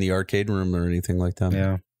 like in the arcade room or anything like that.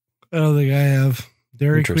 Yeah. I don't think I have.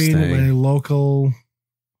 Dairy Queen at my local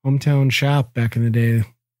hometown shop back in the day.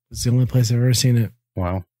 It's the only place I've ever seen it.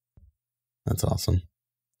 Wow. That's awesome.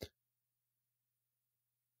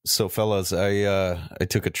 So fellas, I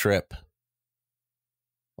took a trip.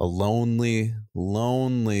 A lonely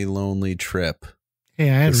trip. Hey,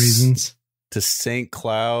 I had reasons. To St.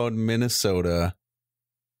 Cloud, Minnesota.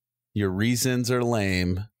 Your reasons are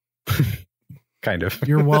lame. Kind of.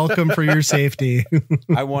 You're welcome for your safety.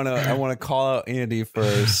 I wanna call out Andy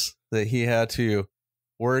first that he had to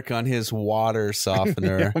work on his water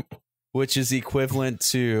softener, which is equivalent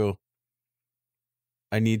to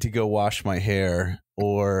I need to go wash my hair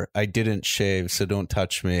or I didn't shave, so don't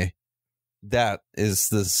touch me. That is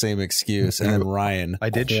the same excuse. And then Ryan, I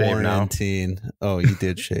did shave now. Oh, you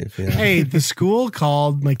did shave. Yeah. Hey, the school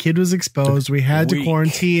called. My kid was exposed. We had to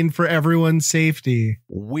quarantine for everyone's safety.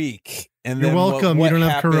 Weak. And you're then welcome. What you don't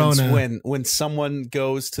have corona. When someone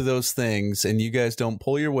goes to those things and you guys don't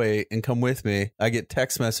pull your weight and come with me, I get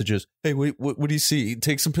text messages. Hey, wait, what do you see?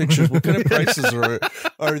 Take some pictures. What kind of prices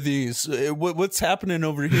are these? What's happening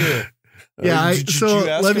over here? Yeah, did you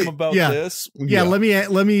ask him about this? Yeah, let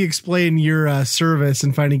me explain your service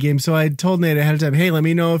and finding games. So I told Nate ahead of time, hey, let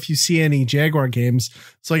me know if you see any Jaguar games.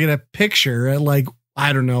 So I get a picture at like,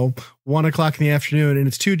 I don't know, 1 o'clock in the afternoon, and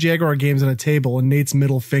it's 2 Jaguar games on a table and Nate's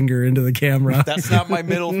middle finger into the camera. That's not my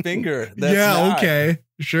middle finger. That's yeah, not. Okay,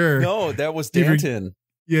 sure. No, that was Danton.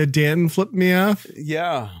 Yeah, Danton flipped me off?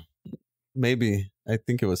 Yeah, maybe. I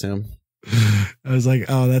think it was him. I was like,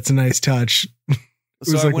 oh, that's a nice touch.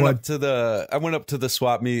 So I went up to the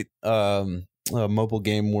swap meet, mobile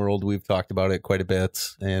game world. We've talked about it quite a bit,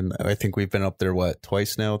 and I think we've been up there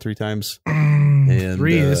twice now, 3 times. And,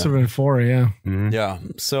 3. This would have been 4. Yeah, yeah.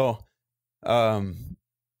 So, I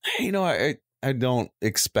don't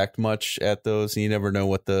expect much at those. You never know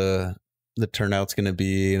what the turnout's going to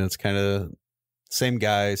be, and it's kind of same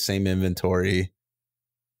guys, same inventory.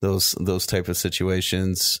 Those type of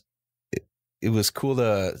situations. It was cool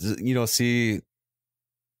to see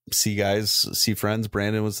see friends.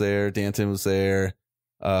 Brandon was there. Danton was there.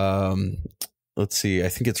 Let's see. I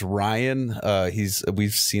think it's Ryan.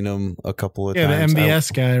 We've seen him a couple of times. The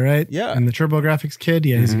MBS guy, right? Yeah. And the TurboGrafx kid.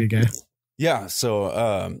 Yeah, he's a good guy. Yeah.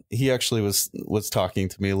 So he actually was talking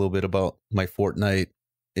to me a little bit about my Fortnite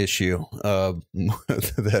issue. Does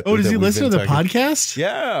he listen to the podcast?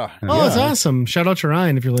 Yeah. Oh, it's awesome. Shout out to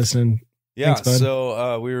Ryan if you're listening. Yeah. Thanks, bud.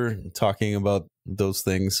 So we were talking about those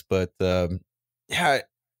things, but I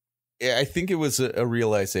think it was a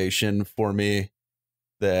realization for me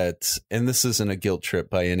that, and this isn't a guilt trip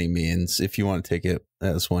by any means. If you want to take it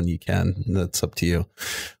as one, you can. That's up to you.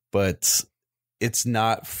 But it's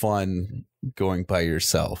not fun going by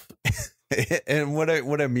yourself. And what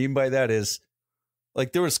I mean by that is,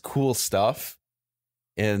 like, there was cool stuff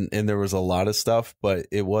and there was a lot of stuff, but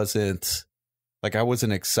it wasn't like I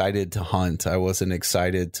wasn't excited to hunt. I wasn't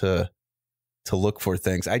excited to look for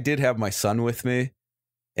things. I did have my son with me,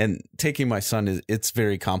 and taking my son it's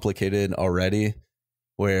very complicated already,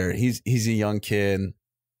 where he's a young kid.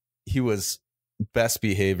 He was best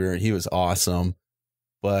behavior. He was awesome,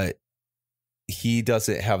 but he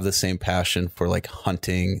doesn't have the same passion for like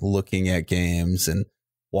hunting, looking at games, and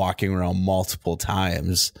walking around multiple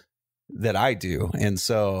times that I do. And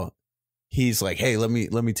so he's like, hey, let me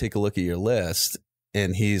take a look at your list.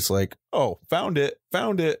 And he's like, oh, found it. I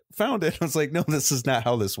was like, no, this is not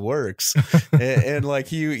how this works. and like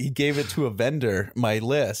he gave it to a vendor, my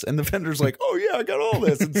list. And the vendor's like, oh yeah, I got all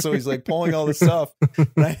this. And so he's like pulling all this stuff.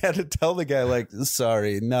 And I had to tell the guy, like,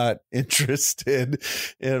 sorry, not interested.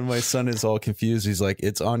 And my son is all confused. He's like,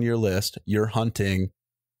 it's on your list. You're hunting.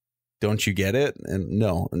 Don't you get it? And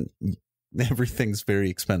no, everything's very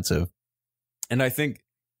expensive. And I think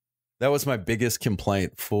that was my biggest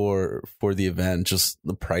complaint for the event. Just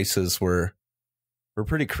the prices were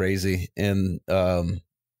pretty crazy. And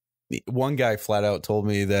one guy flat out told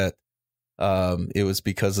me that it was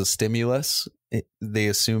because of stimulus. They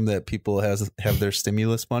assume that people have their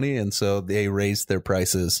stimulus money, and so they raised their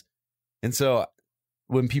prices. And so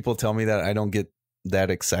when people tell me that, I don't get that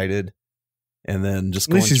excited. And then just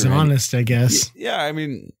at least he's honest, I guess. Yeah, I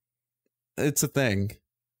mean, it's a thing.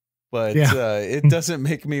 But it doesn't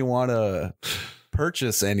make me want to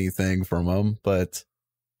purchase anything from them. But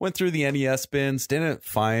went through the NES bins, didn't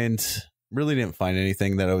find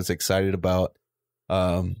anything that I was excited about.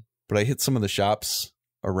 But I hit some of the shops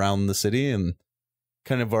around the city and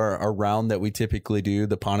kind of our round that we typically do,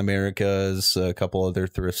 the Pawn Americas, a couple other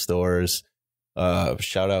thrift stores.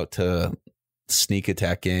 Shout out to Sneak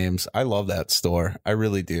Attack Games. I love that store. I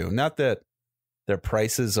really do. Not that their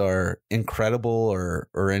prices are incredible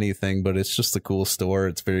or anything, but it's just a cool store.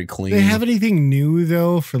 It's very clean. Do they have anything new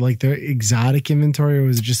though for like their exotic inventory, or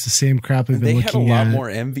was it just the same crap we've been looking at? They had a lot more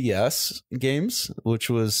MVS games, which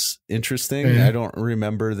was interesting. Yeah. I don't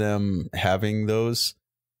remember them having those.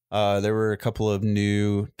 There were a couple of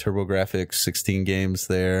new TurboGrafx 16 games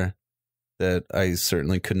there that I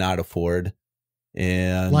certainly could not afford.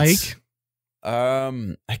 And like,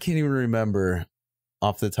 I can't even remember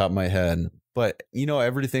off the top of my head. But, you know,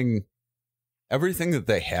 everything that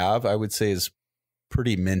they have, I would say, is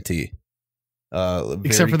pretty minty.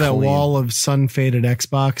 Except for that wall of sun-faded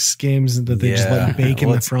Xbox games that they just let bake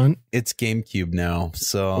in the front. It's GameCube now.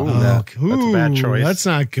 So that's a bad choice. That's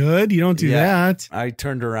not good. You don't do that. I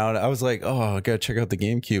turned around. I was like, oh, I got to check out the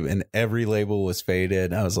GameCube. And every label was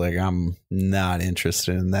faded. I was like, I'm not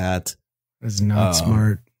interested in that. That's not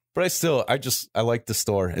smart. But I like the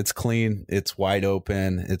store. It's clean. It's wide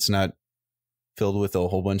open. It's not filled with a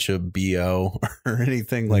whole bunch of BO or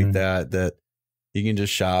anything like that you can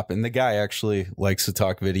just shop. And the guy actually likes to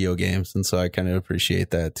talk video games, and so I kind of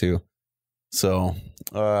appreciate that too. So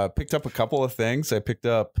picked up a couple of things. I picked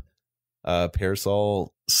up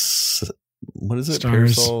Parasol, what is it?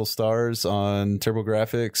 Parasol Stars on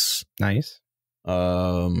TurboGrafx. Nice.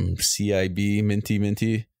 CIB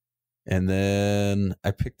Minty. And then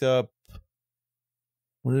I picked up,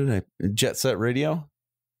 Jet Set Radio?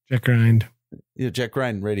 Jet Grind. Yeah, Jet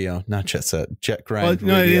Grind Radio, not Jet Set. Jet Grind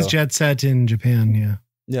Radio. No, it is Jet Set in Japan, yeah.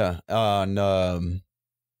 Yeah, on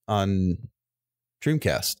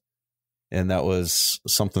Dreamcast. And that was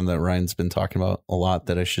something that Ryan's been talking about a lot,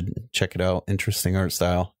 that I should check it out. Interesting art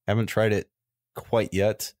style. Haven't tried it quite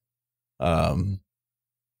yet. And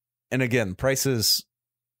again, prices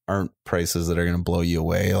aren't prices that are going to blow you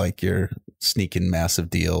away like you're sneaking massive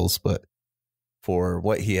deals, but for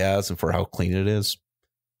what he has and for how clean it is,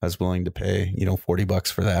 I was willing to pay,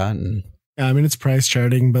 $40 for that. And yeah, I mean, it's price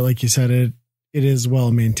charting, but like you said, it is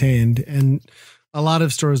well maintained, and a lot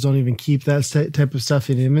of stores don't even keep that type of stuff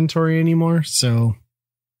in inventory anymore. So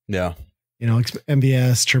yeah,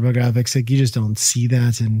 MVS, TurboGrafx, like you just don't see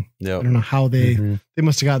that. And I don't know how they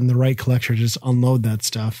must have gotten the right collector to just unload that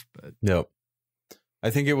stuff. But I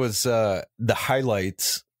think it was the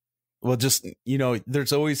highlights. Well, just,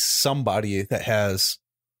 there's always somebody that has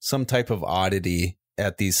some type of oddity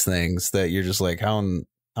at these things that you're just like, how in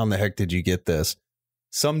the heck did you get this?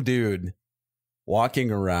 Some dude walking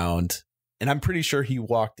around, and I'm pretty sure he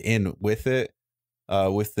walked in with it,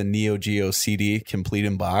 with the Neo Geo CD complete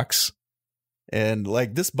in box. And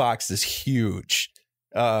like, this box is huge.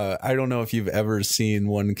 I don't know if you've ever seen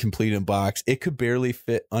one complete in box. It could barely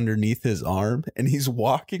fit underneath his arm, and he's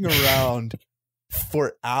walking around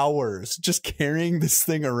for hours just carrying this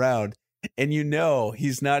thing around. And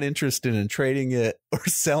he's not interested in trading it or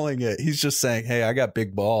selling it. He's just saying, hey, I got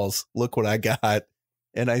big balls. Look what I got.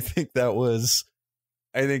 And I think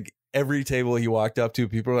every table he walked up to,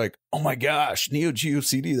 people were like, oh my gosh, Neo Geo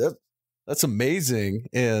CD, that's amazing.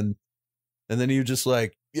 And then you just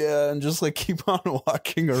like, yeah, and just like keep on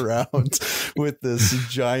walking around with this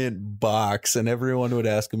giant box, and everyone would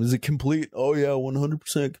ask him, is it complete? Oh yeah, 100%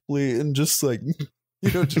 complete. And just like,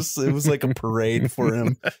 it was like a parade for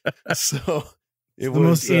him. So it was the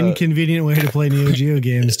most inconvenient way to play Neo Geo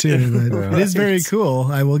games too. But right. It is very cool.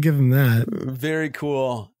 I will give him that. Very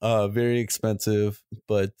cool. Very expensive,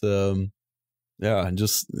 but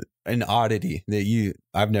just an oddity that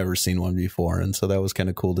I've never seen one before, and so that was kind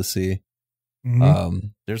of cool to see.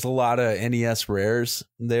 There's a lot of NES rares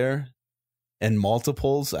there and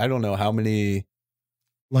multiples. I don't know how many.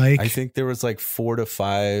 I think there was like 4 to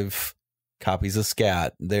 5 copies of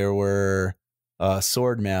Scat. There were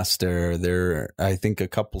Swordmaster. I think a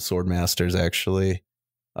couple Swordmasters actually.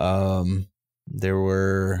 There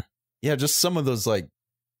were just some of those like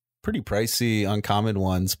pretty pricey uncommon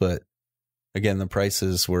ones, but again, the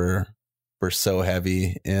prices were so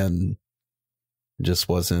heavy and just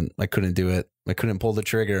wasn't. I couldn't do it. I couldn't pull the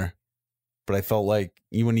trigger. But I felt like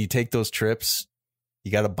when you take those trips,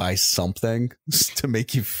 you got to buy something to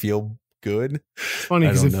make you feel good. It's funny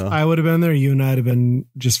because if I would have been there, you and I'd have been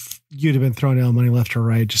you'd have been throwing out money left or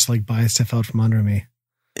right, just like buy stuff out from under me.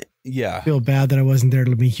 Yeah. I feel bad that I wasn't there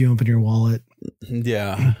to make you open your wallet.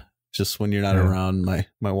 Yeah. Just when you're not around, my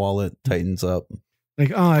wallet tightens up.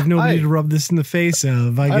 Like, I have nobody to rub this in the face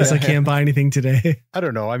of. I guess I can't buy anything today. I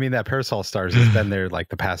don't know. I mean, that Parasol Stars has been there like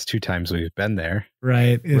the past 2 times we've been there.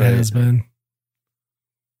 Right. It has been.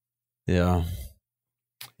 Yeah.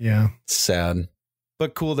 Yeah. Sad.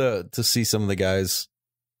 But cool to see some of the guys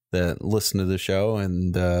that listen to the show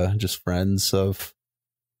and just friends of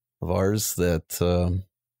ours that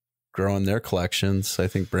growing their collections. I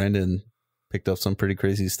think Brandon picked up some pretty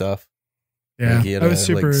crazy stuff. Yeah, like he had like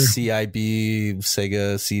CIB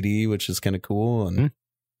Sega CD, which is kind of cool, and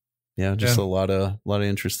a lot of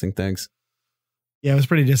interesting things. Yeah, it was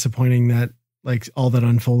pretty disappointing that like all that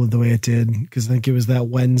unfolded the way it did, because I think it was that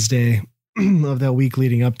Wednesday of that week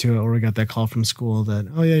leading up to it where we got that call from school that,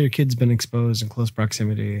 oh yeah, your kid's been exposed in close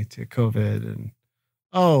proximity to COVID,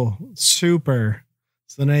 and super.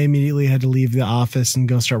 So then I immediately had to leave the office and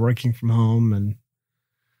go start working from home, and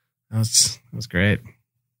that was great.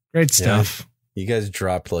 Great stuff. You guys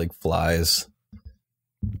dropped like flies.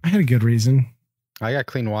 I had a good reason. I got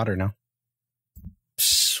clean water now.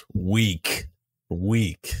 Weak.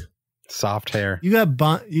 Soft hair. You got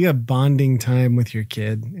bonding time with your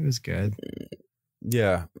kid. It was good.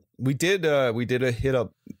 Yeah. We did a hit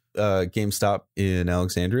up GameStop in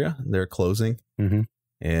Alexandria. They're closing. Mm-hmm.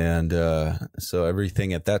 And so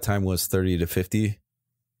everything at that time was 30 to 50%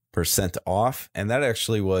 off. And that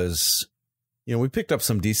actually was, we picked up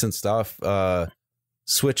some decent stuff.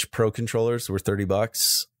 Switch Pro controllers were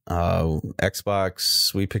 $30.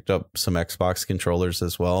 Xbox, we picked up some Xbox controllers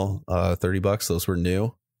as well. $30. Those were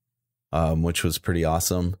new, which was pretty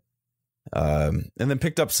awesome. And then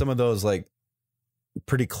picked up some of those like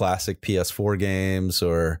pretty classic PS4 games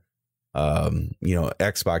or,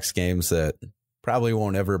 Xbox games that probably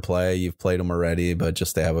won't ever play. You've played them already, but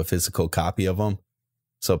just to have a physical copy of them.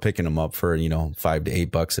 So picking them up for, $5 to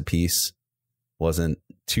 $8 a piece wasn't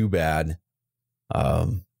too bad.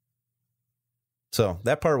 So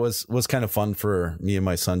that part was kind of fun for me and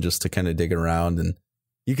my son just to kind of dig around, and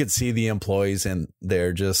you could see the employees and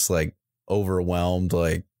they're just like overwhelmed.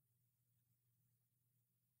 Like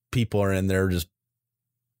people are in there just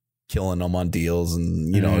killing them on deals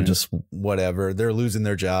and, just whatever. They're losing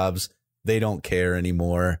their jobs. They don't care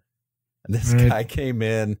anymore. And this guy came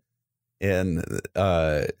in and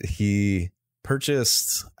he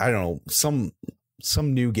purchased, I don't know,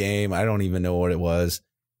 some new game. I don't even know what it was.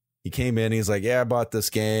 He came in, he's like, yeah, I bought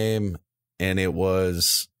this game and it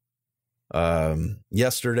was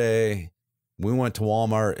yesterday. we went to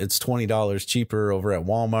Walmart. It's $20 cheaper over at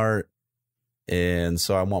Walmart. And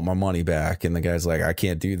so I want my money back. And the guy's like, I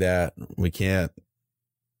can't do that. We can't.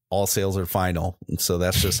 All sales are final. And so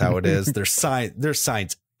that's just how it is. There's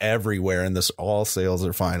signs everywhere in this. All sales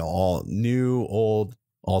are final. All new, old,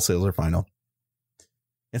 all sales are final.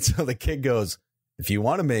 And so the kid goes, if you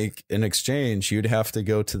want to make an exchange, you'd have to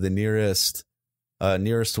go to the nearest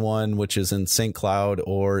one, which is in St. Cloud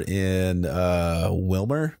or in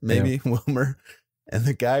Wilmer, maybe. Yeah. Wilmer. And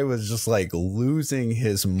the guy was just like losing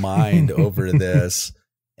his mind over this.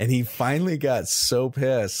 And he finally got so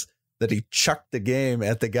pissed that he chucked the game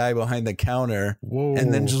at the guy behind the counter. Whoa.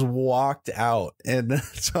 And then just walked out. And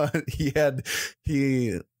so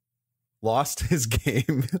he lost his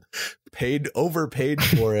game, overpaid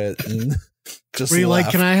for it. And just were you left.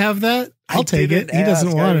 Like, can I have that? I'll take it. He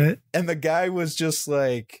doesn't want it. And the guy was just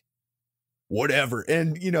like, whatever.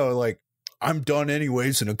 And, you know, like, I'm done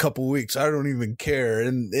anyways in a couple weeks. I don't even care.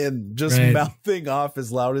 And just mouthing off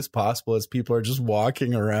as loud as possible as people are just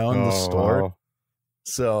walking around the store. Wow.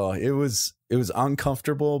 So it was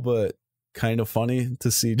uncomfortable, but kind of funny to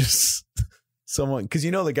see just someone, because, you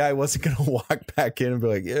know, the guy wasn't going to walk back in and be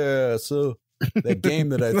like, yeah, so that game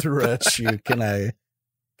that I threw at you, can I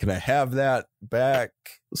have that back,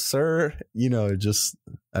 sir? You know, just,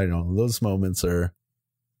 I don't know. Those moments are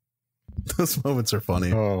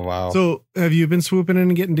funny. Oh, wow. So have you been swooping in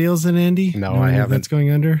and getting deals in, Andy? No, I haven't. That's going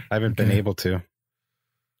under? I haven't been able to.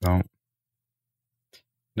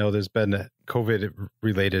 No, there's been COVID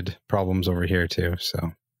related problems over here too.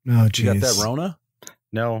 So, oh, geez. You got that Rona?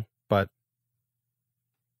 No, but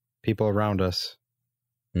people around us.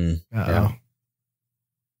 Yeah.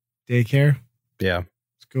 Daycare? Yeah.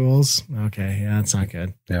 Schools? Okay. Yeah, that's not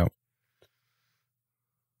good. Yeah.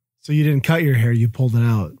 So you didn't cut your hair, you pulled it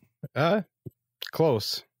out.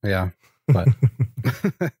 Close. Yeah. But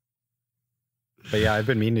but yeah, I've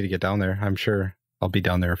been meaning to get down there. I'm sure I'll be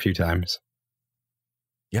down there a few times.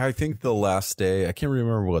 Yeah, I think the last day, I can't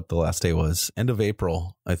remember what the last day was. End of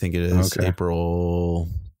April, I think it is. Okay. April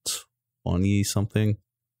 20 something.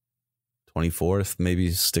 24th, maybe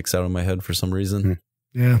sticks out in my head for some reason.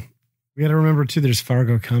 Yeah. We got to remember too, there's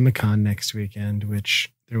Fargo Comic-Con next weekend,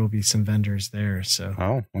 which there will be some vendors there. So,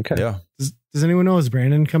 oh, okay. Yeah. Does anyone know, is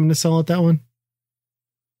Brandon coming to sell at that one?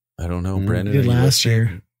 I don't know. Brandon, did last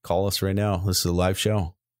year. Call us right now. This is a live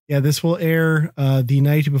show. Yeah, this will air the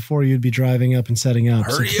night before you'd be driving up and setting up.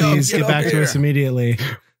 Hurry so please get back to us immediately.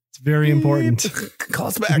 It's very important. Call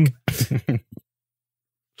us back.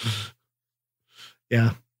 Yeah.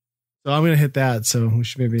 So I'm going to hit that. So we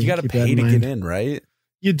should maybe you got to pay to get in, right?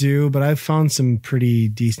 You do, but I've found some pretty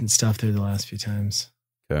decent stuff there the last few times.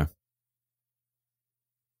 Okay.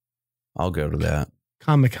 I'll go to that.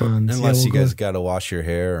 Comic-Con. Unless you guys got to wash your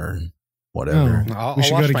hair or whatever. No, I'll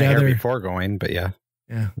wash my hair before going, but yeah.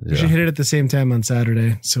 Yeah. We should hit it at the same time on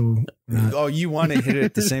Saturday. So you want to hit it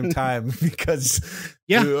at the same time because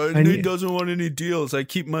Nate doesn't want any deals. I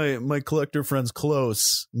keep my collector friends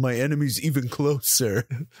close. My enemies even closer.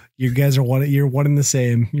 You guys are you're one and the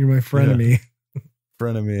same. You're my frenemy.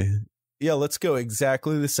 Frenemy. Yeah, let's go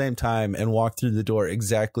exactly the same time and walk through the door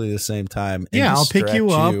exactly the same time. Yeah, I'll pick you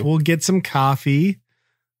up. We'll get some coffee.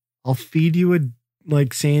 I'll feed you a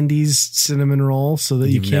Sandy's cinnamon roll so that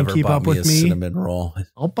you can't keep up with me. Cinnamon roll.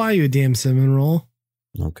 I'll buy you a damn cinnamon roll.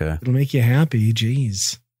 Okay. It'll make you happy.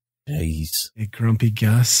 Jeez. Hey, grumpy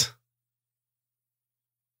Gus.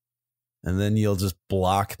 And then you'll just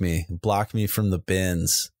block me from the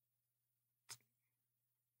bins.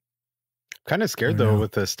 Kind of scared though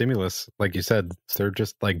with the stimulus, like you said, they're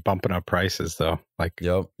just like bumping up prices though. Like,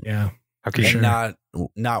 yep. Yeah. Okay. And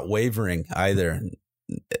not wavering either.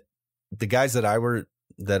 The guys that I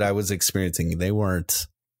was experiencing, they weren't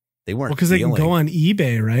because they can go on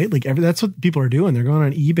eBay, right? Like that's what people are doing. They're going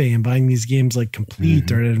on eBay and buying these games like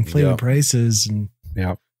complete or at inflated prices, and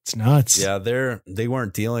it's nuts. Yeah, they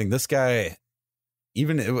weren't dealing. This guy,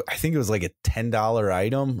 I think it was like a $10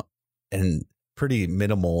 item and pretty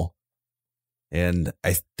minimal, and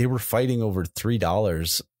they were fighting over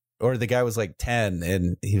 $3, or the guy was like 10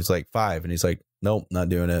 and he was like 5, and he's like, nope, not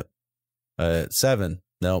doing it. 7.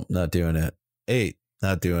 Nope, not doing it. 8,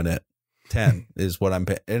 not doing it. 10 is what I'm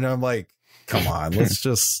paying. And I'm like, come on, let's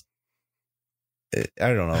just,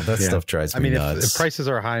 I don't know. That stuff drives me nuts. If prices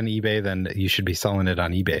are high on eBay, then you should be selling it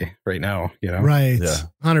on eBay right now, you know? Right. Yeah.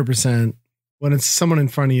 100%. When it's someone in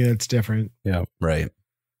front of you, it's different. Yeah. Right.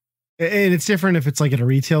 And it's different if it's like at a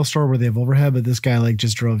retail store where they have overhead, but this guy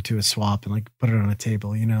just drove to a swap and put it on a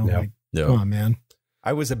table, you know? Come on, man.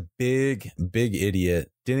 I was a big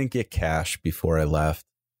idiot. Didn't get cash before I left.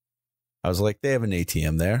 I was like, they have an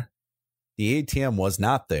ATM there. The ATM was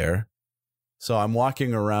not there. So I'm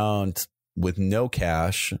walking around with no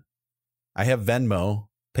cash. I have Venmo,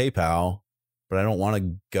 PayPal, but I don't want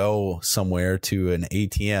to go somewhere to an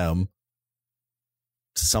ATM,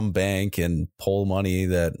 to some bank, and pull money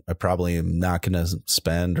that I probably am not going to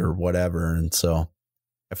spend or whatever. And so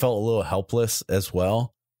I felt a little helpless as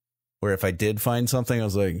well, where if I did find something, I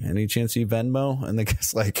was like, any chance you Venmo? And the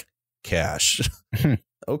guy's like, cash.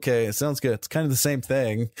 Okay, it sounds good. It's kind of the same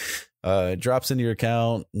thing. It drops into your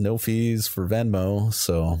account, no fees for Venmo.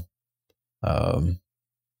 So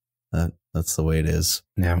that's the way it is.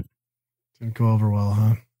 Yeah. Didn't go over well,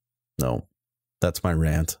 huh? No, that's my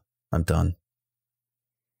rant. I'm done.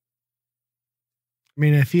 I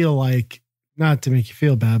mean, I feel like, not to make you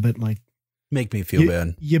feel bad, but like, make me feel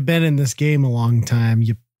bad. You've been in this game a long time.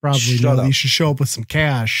 You probably know that you should show up with some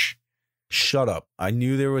cash. Shut up. I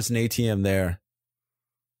knew there was an ATM there,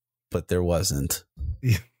 but there wasn't.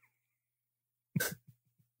 You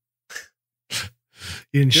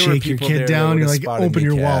didn't shake your kid down. You're like, open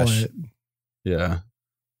your wallet. Yeah.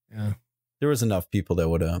 Yeah. There was enough people that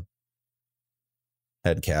would have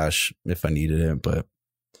had cash if I needed it, but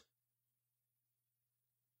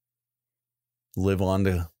live on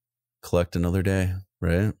to collect another day,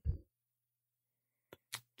 right?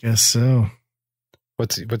 Guess so.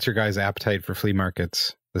 What's your guys' appetite for flea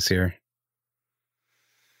markets this year?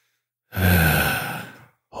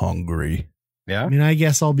 Hungry. Yeah. I mean, I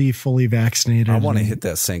guess I'll be fully vaccinated. I want to hit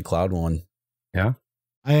that St. Cloud one. Yeah.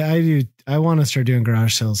 I do. I want to start doing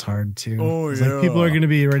garage sales hard too. Oh, yeah. Like people are going to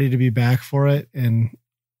be ready to be back for it, and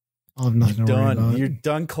I'll have nothing to worry about. You're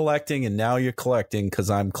done collecting, and now you're collecting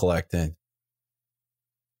because I'm collecting.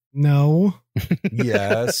 No.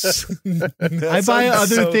 Yes. I buy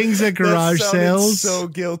other things at garage sales. So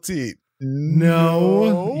guilty.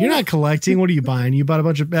 No, you're not collecting. What are you buying? You bought a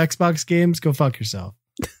bunch of Xbox games? Go fuck yourself.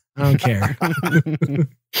 I don't care.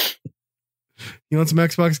 You want some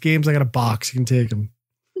Xbox games? I got a box. You can take them.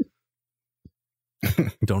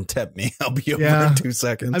 Don't tempt me. I'll be over in 2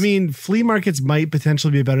 seconds. I mean, flea markets might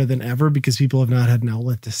potentially be better than ever because people have not had an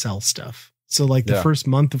outlet to sell stuff. So like the first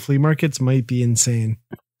month of flea markets might be insane.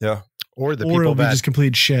 Yeah. Or the people that just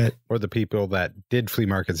complete shit. Or the people that did flea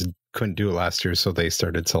markets couldn't do it last year, so they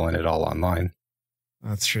started selling it all online.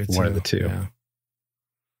 That's true too. One of the two. Yeah.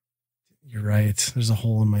 You're right. There's a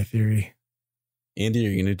hole in my theory. Andy, are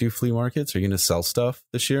you going to do flea markets? Are you going to sell stuff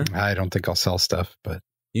this year? I don't think I'll sell stuff, but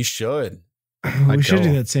you should. We should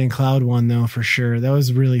do that St. Cloud one though, for sure. That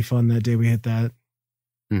was really fun that day we hit that.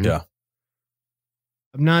 Mm-hmm. Yeah.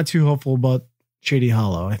 I'm not too hopeful about Shady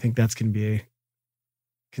Hollow. I think that's going to be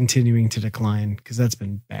continuing to decline because that's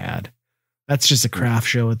been bad. That's just a craft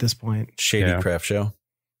show at this point. Shady craft show.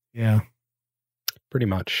 Yeah. Pretty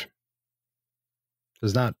much.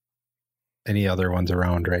 There's not any other ones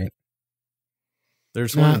around, right?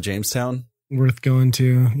 There's one in Jamestown. Worth going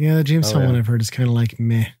to. Yeah, the Jamestown one I've heard is kind of like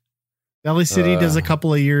meh. Valley City does a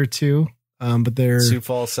couple a year too, but they're Sioux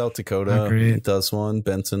Falls, South Dakota does one.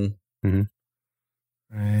 Benson. Mm-hmm.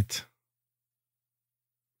 Right.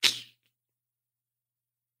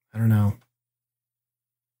 I don't know.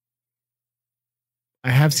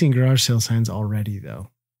 I have seen garage sale signs already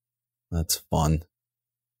though. That's fun.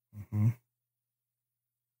 Mm-hmm.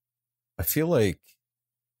 I feel like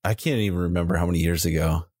I can't even remember how many years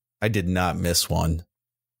ago I did not miss one.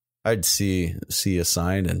 I'd see a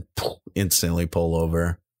sign and instantly pull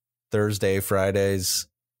over. Thursday, Fridays,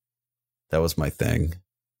 that was my thing.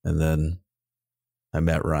 And then I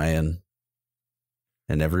met Ryan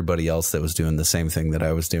and everybody else that was doing the same thing that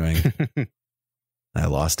I was doing. I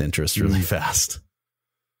lost interest really fast.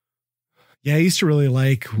 Yeah, I used to really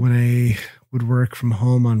like when I would work from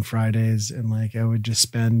home on Fridays and like I would just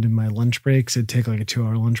spend my lunch breaks. I'd take like a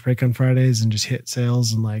 2-hour lunch break on Fridays and just hit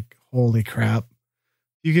sales and like, holy crap.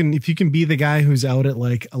 If you can be the guy who's out at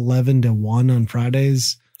like 11 to 1 on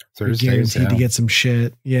Fridays, Thursdays, you're guaranteed to get some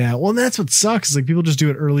shit. Yeah. Well, and that's what sucks is like people just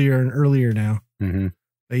do it earlier and earlier now. Mm-hmm.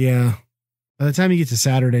 But yeah, by the time you get to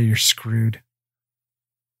Saturday, you're screwed.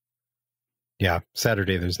 Yeah.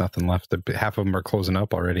 Saturday, there's nothing left. Half of them are closing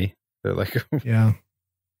up already. They're like, yeah.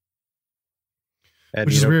 And,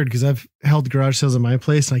 which is weird because I've held garage sales at my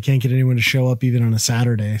place and I can't get anyone to show up even on a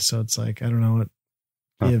Saturday. So it's like, I don't know what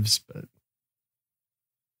gives, but.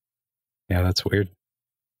 Yeah, that's weird.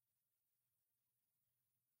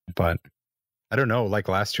 But I don't know. Like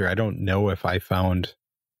last year, I don't know if I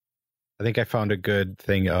think I found a good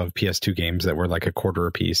thing of PS2 games that were like a quarter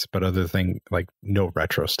a piece, but other thing, like no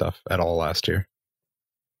retro stuff at all last year.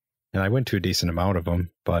 And I went to a decent amount of them,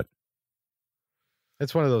 but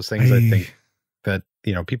it's one of those things I think that,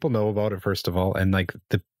 you know, people know about it first of all. And like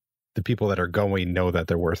the people that are going know that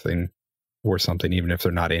they're worth something, even if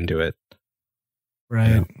they're not into it.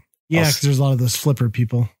 Right. Yeah, because there's a lot of those flipper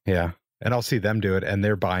people. Yeah. And I'll see them do it, and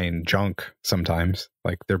they're buying junk sometimes.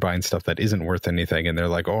 Like they're buying stuff that isn't worth anything, and they're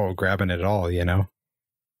like, oh, grabbing it all,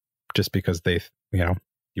 just because they,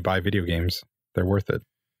 you buy video games, they're worth it.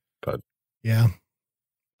 But yeah,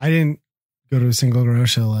 I didn't go to a single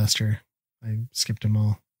garage sale last year. I skipped them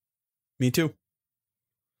all. Me too.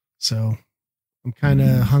 So I'm kind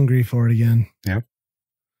of hungry for it again. Yeah.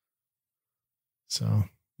 So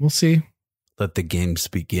we'll see. Let the games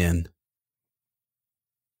begin.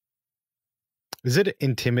 Is it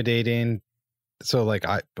intimidating? So like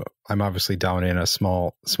I'm obviously down in a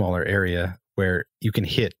smaller area where you can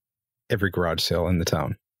hit every garage sale in the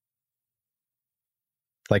town.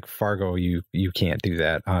 Like Fargo, you can't do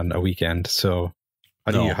that on a weekend. So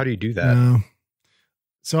how do you do that? No.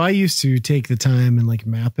 So I used to take the time and like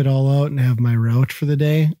map it all out and have my route for the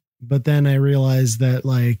day. But then I realized that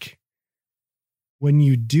like when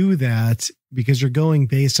you do that, because you're going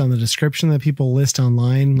based on the description that people list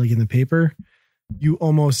online, like in the paper, you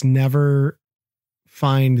almost never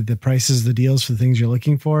find the prices, the deals for the things you're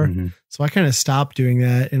looking for. Mm-hmm. So I kind of stopped doing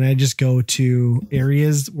that. And I just go to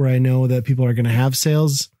areas where I know that people are going to have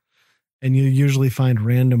sales, and you usually find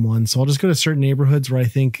random ones. So I'll just go to certain neighborhoods where I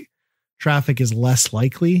think traffic is less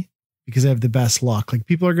likely because I have the best luck. Like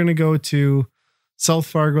people are going to go to South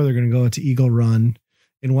Fargo. They're going to go to Eagle Run.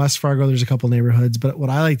 In West Fargo, there's a couple neighborhoods, but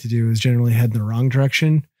what I like to do is generally head in the wrong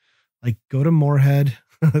direction. Like go to Moorhead,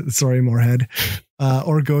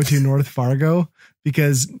 or go to North Fargo,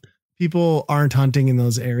 because people aren't hunting in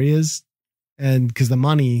those areas. And because the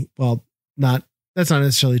money, that's not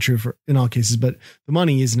necessarily true in all cases, but the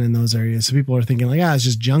money isn't in those areas. So people are thinking like, it's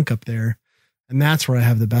just junk up there. And that's where I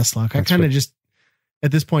have the best luck. I kind of just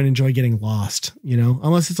at this point enjoy getting lost,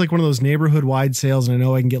 unless it's like one of those neighborhood wide sales and I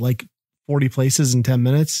know I can get like 40 places in 10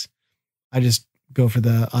 minutes. I just go for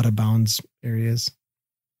the out of bounds areas.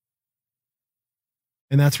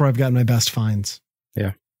 And that's where I've gotten my best finds.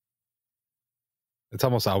 Yeah. It's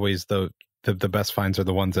almost always the best finds are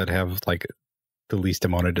the ones that have like the least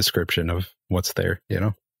amount of description of what's there,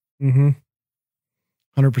 100%.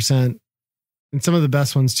 And some of the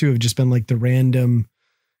best ones too have just been like the random,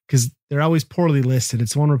 because they're always poorly listed.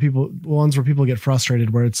 It's ones where people get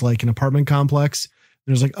frustrated, where it's like an apartment complex.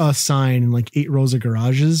 There's like a sign and like 8 rows of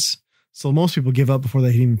garages. So most people give up before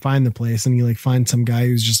they can even find the place. And you like find some guy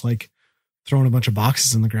who's just like throwing a bunch of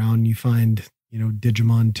boxes in the ground, and you find,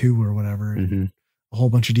 Digimon 2 or whatever, and a whole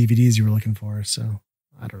bunch of DVDs you were looking for. So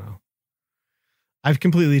I don't know. I've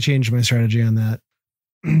completely changed my strategy on that.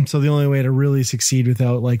 So the only way to really succeed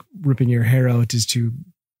without like ripping your hair out is to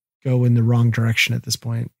go in the wrong direction at this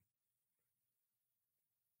point.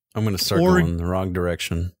 I'm going to start going in the wrong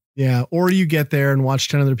direction. Yeah. Or you get there and watch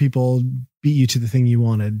 10 other people beat you to the thing you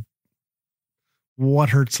wanted. What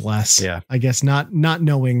hurts less? Yeah. I guess not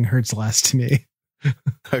knowing hurts less to me.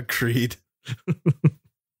 Agreed.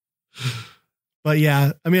 But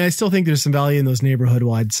yeah, I mean, I still think there's some value in those neighborhood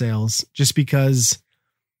wide sales, just because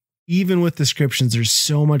even with descriptions, there's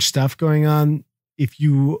so much stuff going on. If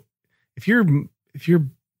you're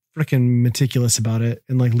freaking meticulous about it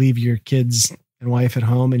and like leave your kids and wife at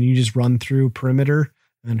home and you just run through perimeter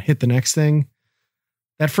and then hit the next thing,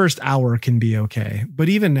 that first hour can be okay. But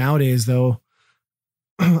even nowadays though,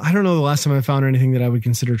 I don't know the last time I found anything that I would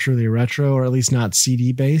consider truly a retro, or at least not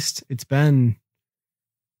CD based. It's been,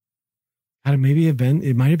 it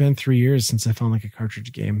might have been 3 years since I found like a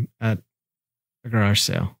cartridge game at a garage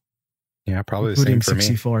sale. Yeah, probably the same for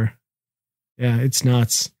 64. Me. Yeah, it's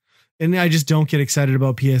nuts. And I just don't get excited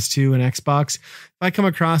about PS2 and Xbox. If I come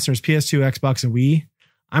across there's PS2, Xbox, and Wii,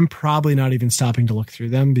 I'm probably not even stopping to look through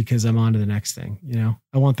them because I'm on to the next thing.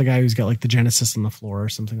 I want the guy who's got like the Genesis on the floor or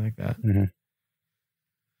something like that. Mm-hmm.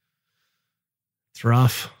 It's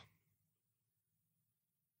rough.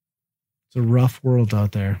 It's a rough world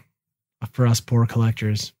out there for us poor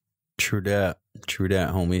collectors. True dat,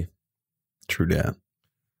 homie. True dat. I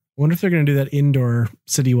wonder if they're going to do that indoor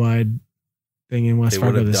citywide thing in West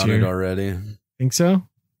Fargo this year. They would have done it already. Think so?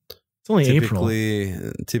 It's only April.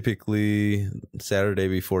 Typically Saturday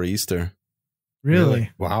before Easter.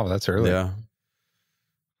 Really? Wow, that's early. Yeah.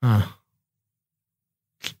 Huh.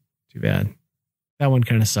 Too bad. That one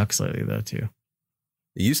kind of sucks lately though too.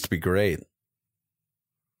 It used to be great.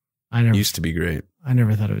 I never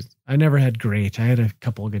thought it was. I never had great. I had a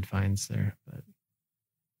couple of good finds there, but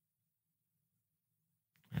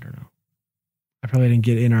I don't know. I probably didn't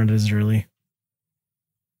get in on it as early.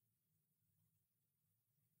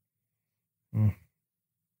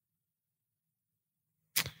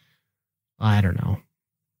 I don't know.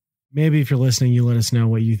 Maybe if you're listening, you let us know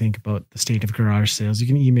what you think about the state of garage sales. You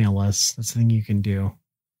can email us. That's the thing you can do.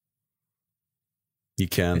 You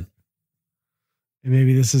can.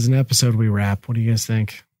 Maybe this is an episode we wrap. What do you guys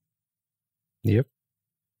think? Yep.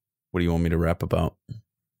 What do you want me to rap about?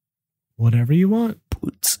 Whatever you want.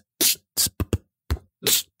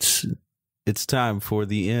 It's time for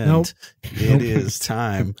the end. Nope. It is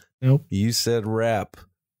time. Nope. You said rap,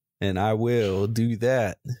 and I will do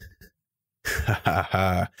that.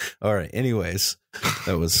 All right. Anyways,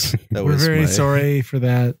 that was We're very sorry for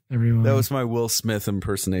that, everyone. That was my Will Smith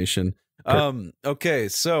impersonation. Okay,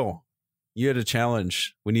 so you had a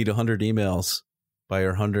challenge. We need 100 emails by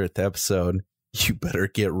our 100th episode. You better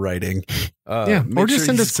get writing. Yeah, or just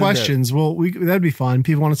send us questions. Well, that'd be fun.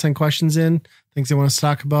 People want to send questions in, things they want us to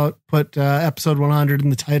talk about. Put episode 100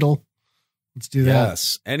 in the title. Let's do that.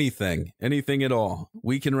 Yes, anything at all.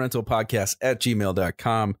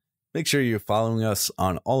 weekendrentalpodcast@gmail.com. Make sure you're following us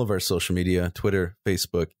on all of our social media, Twitter,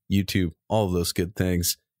 Facebook, YouTube, all of those good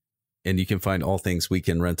things. And you can find all things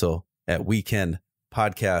Weekend Rental at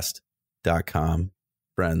weekendpodcast.com.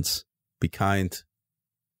 Friends, be kind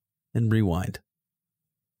and rewind.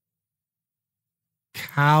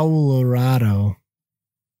 Colorado.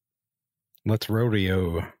 Let's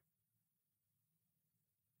rodeo.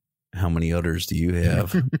 How many udders do you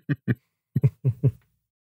have?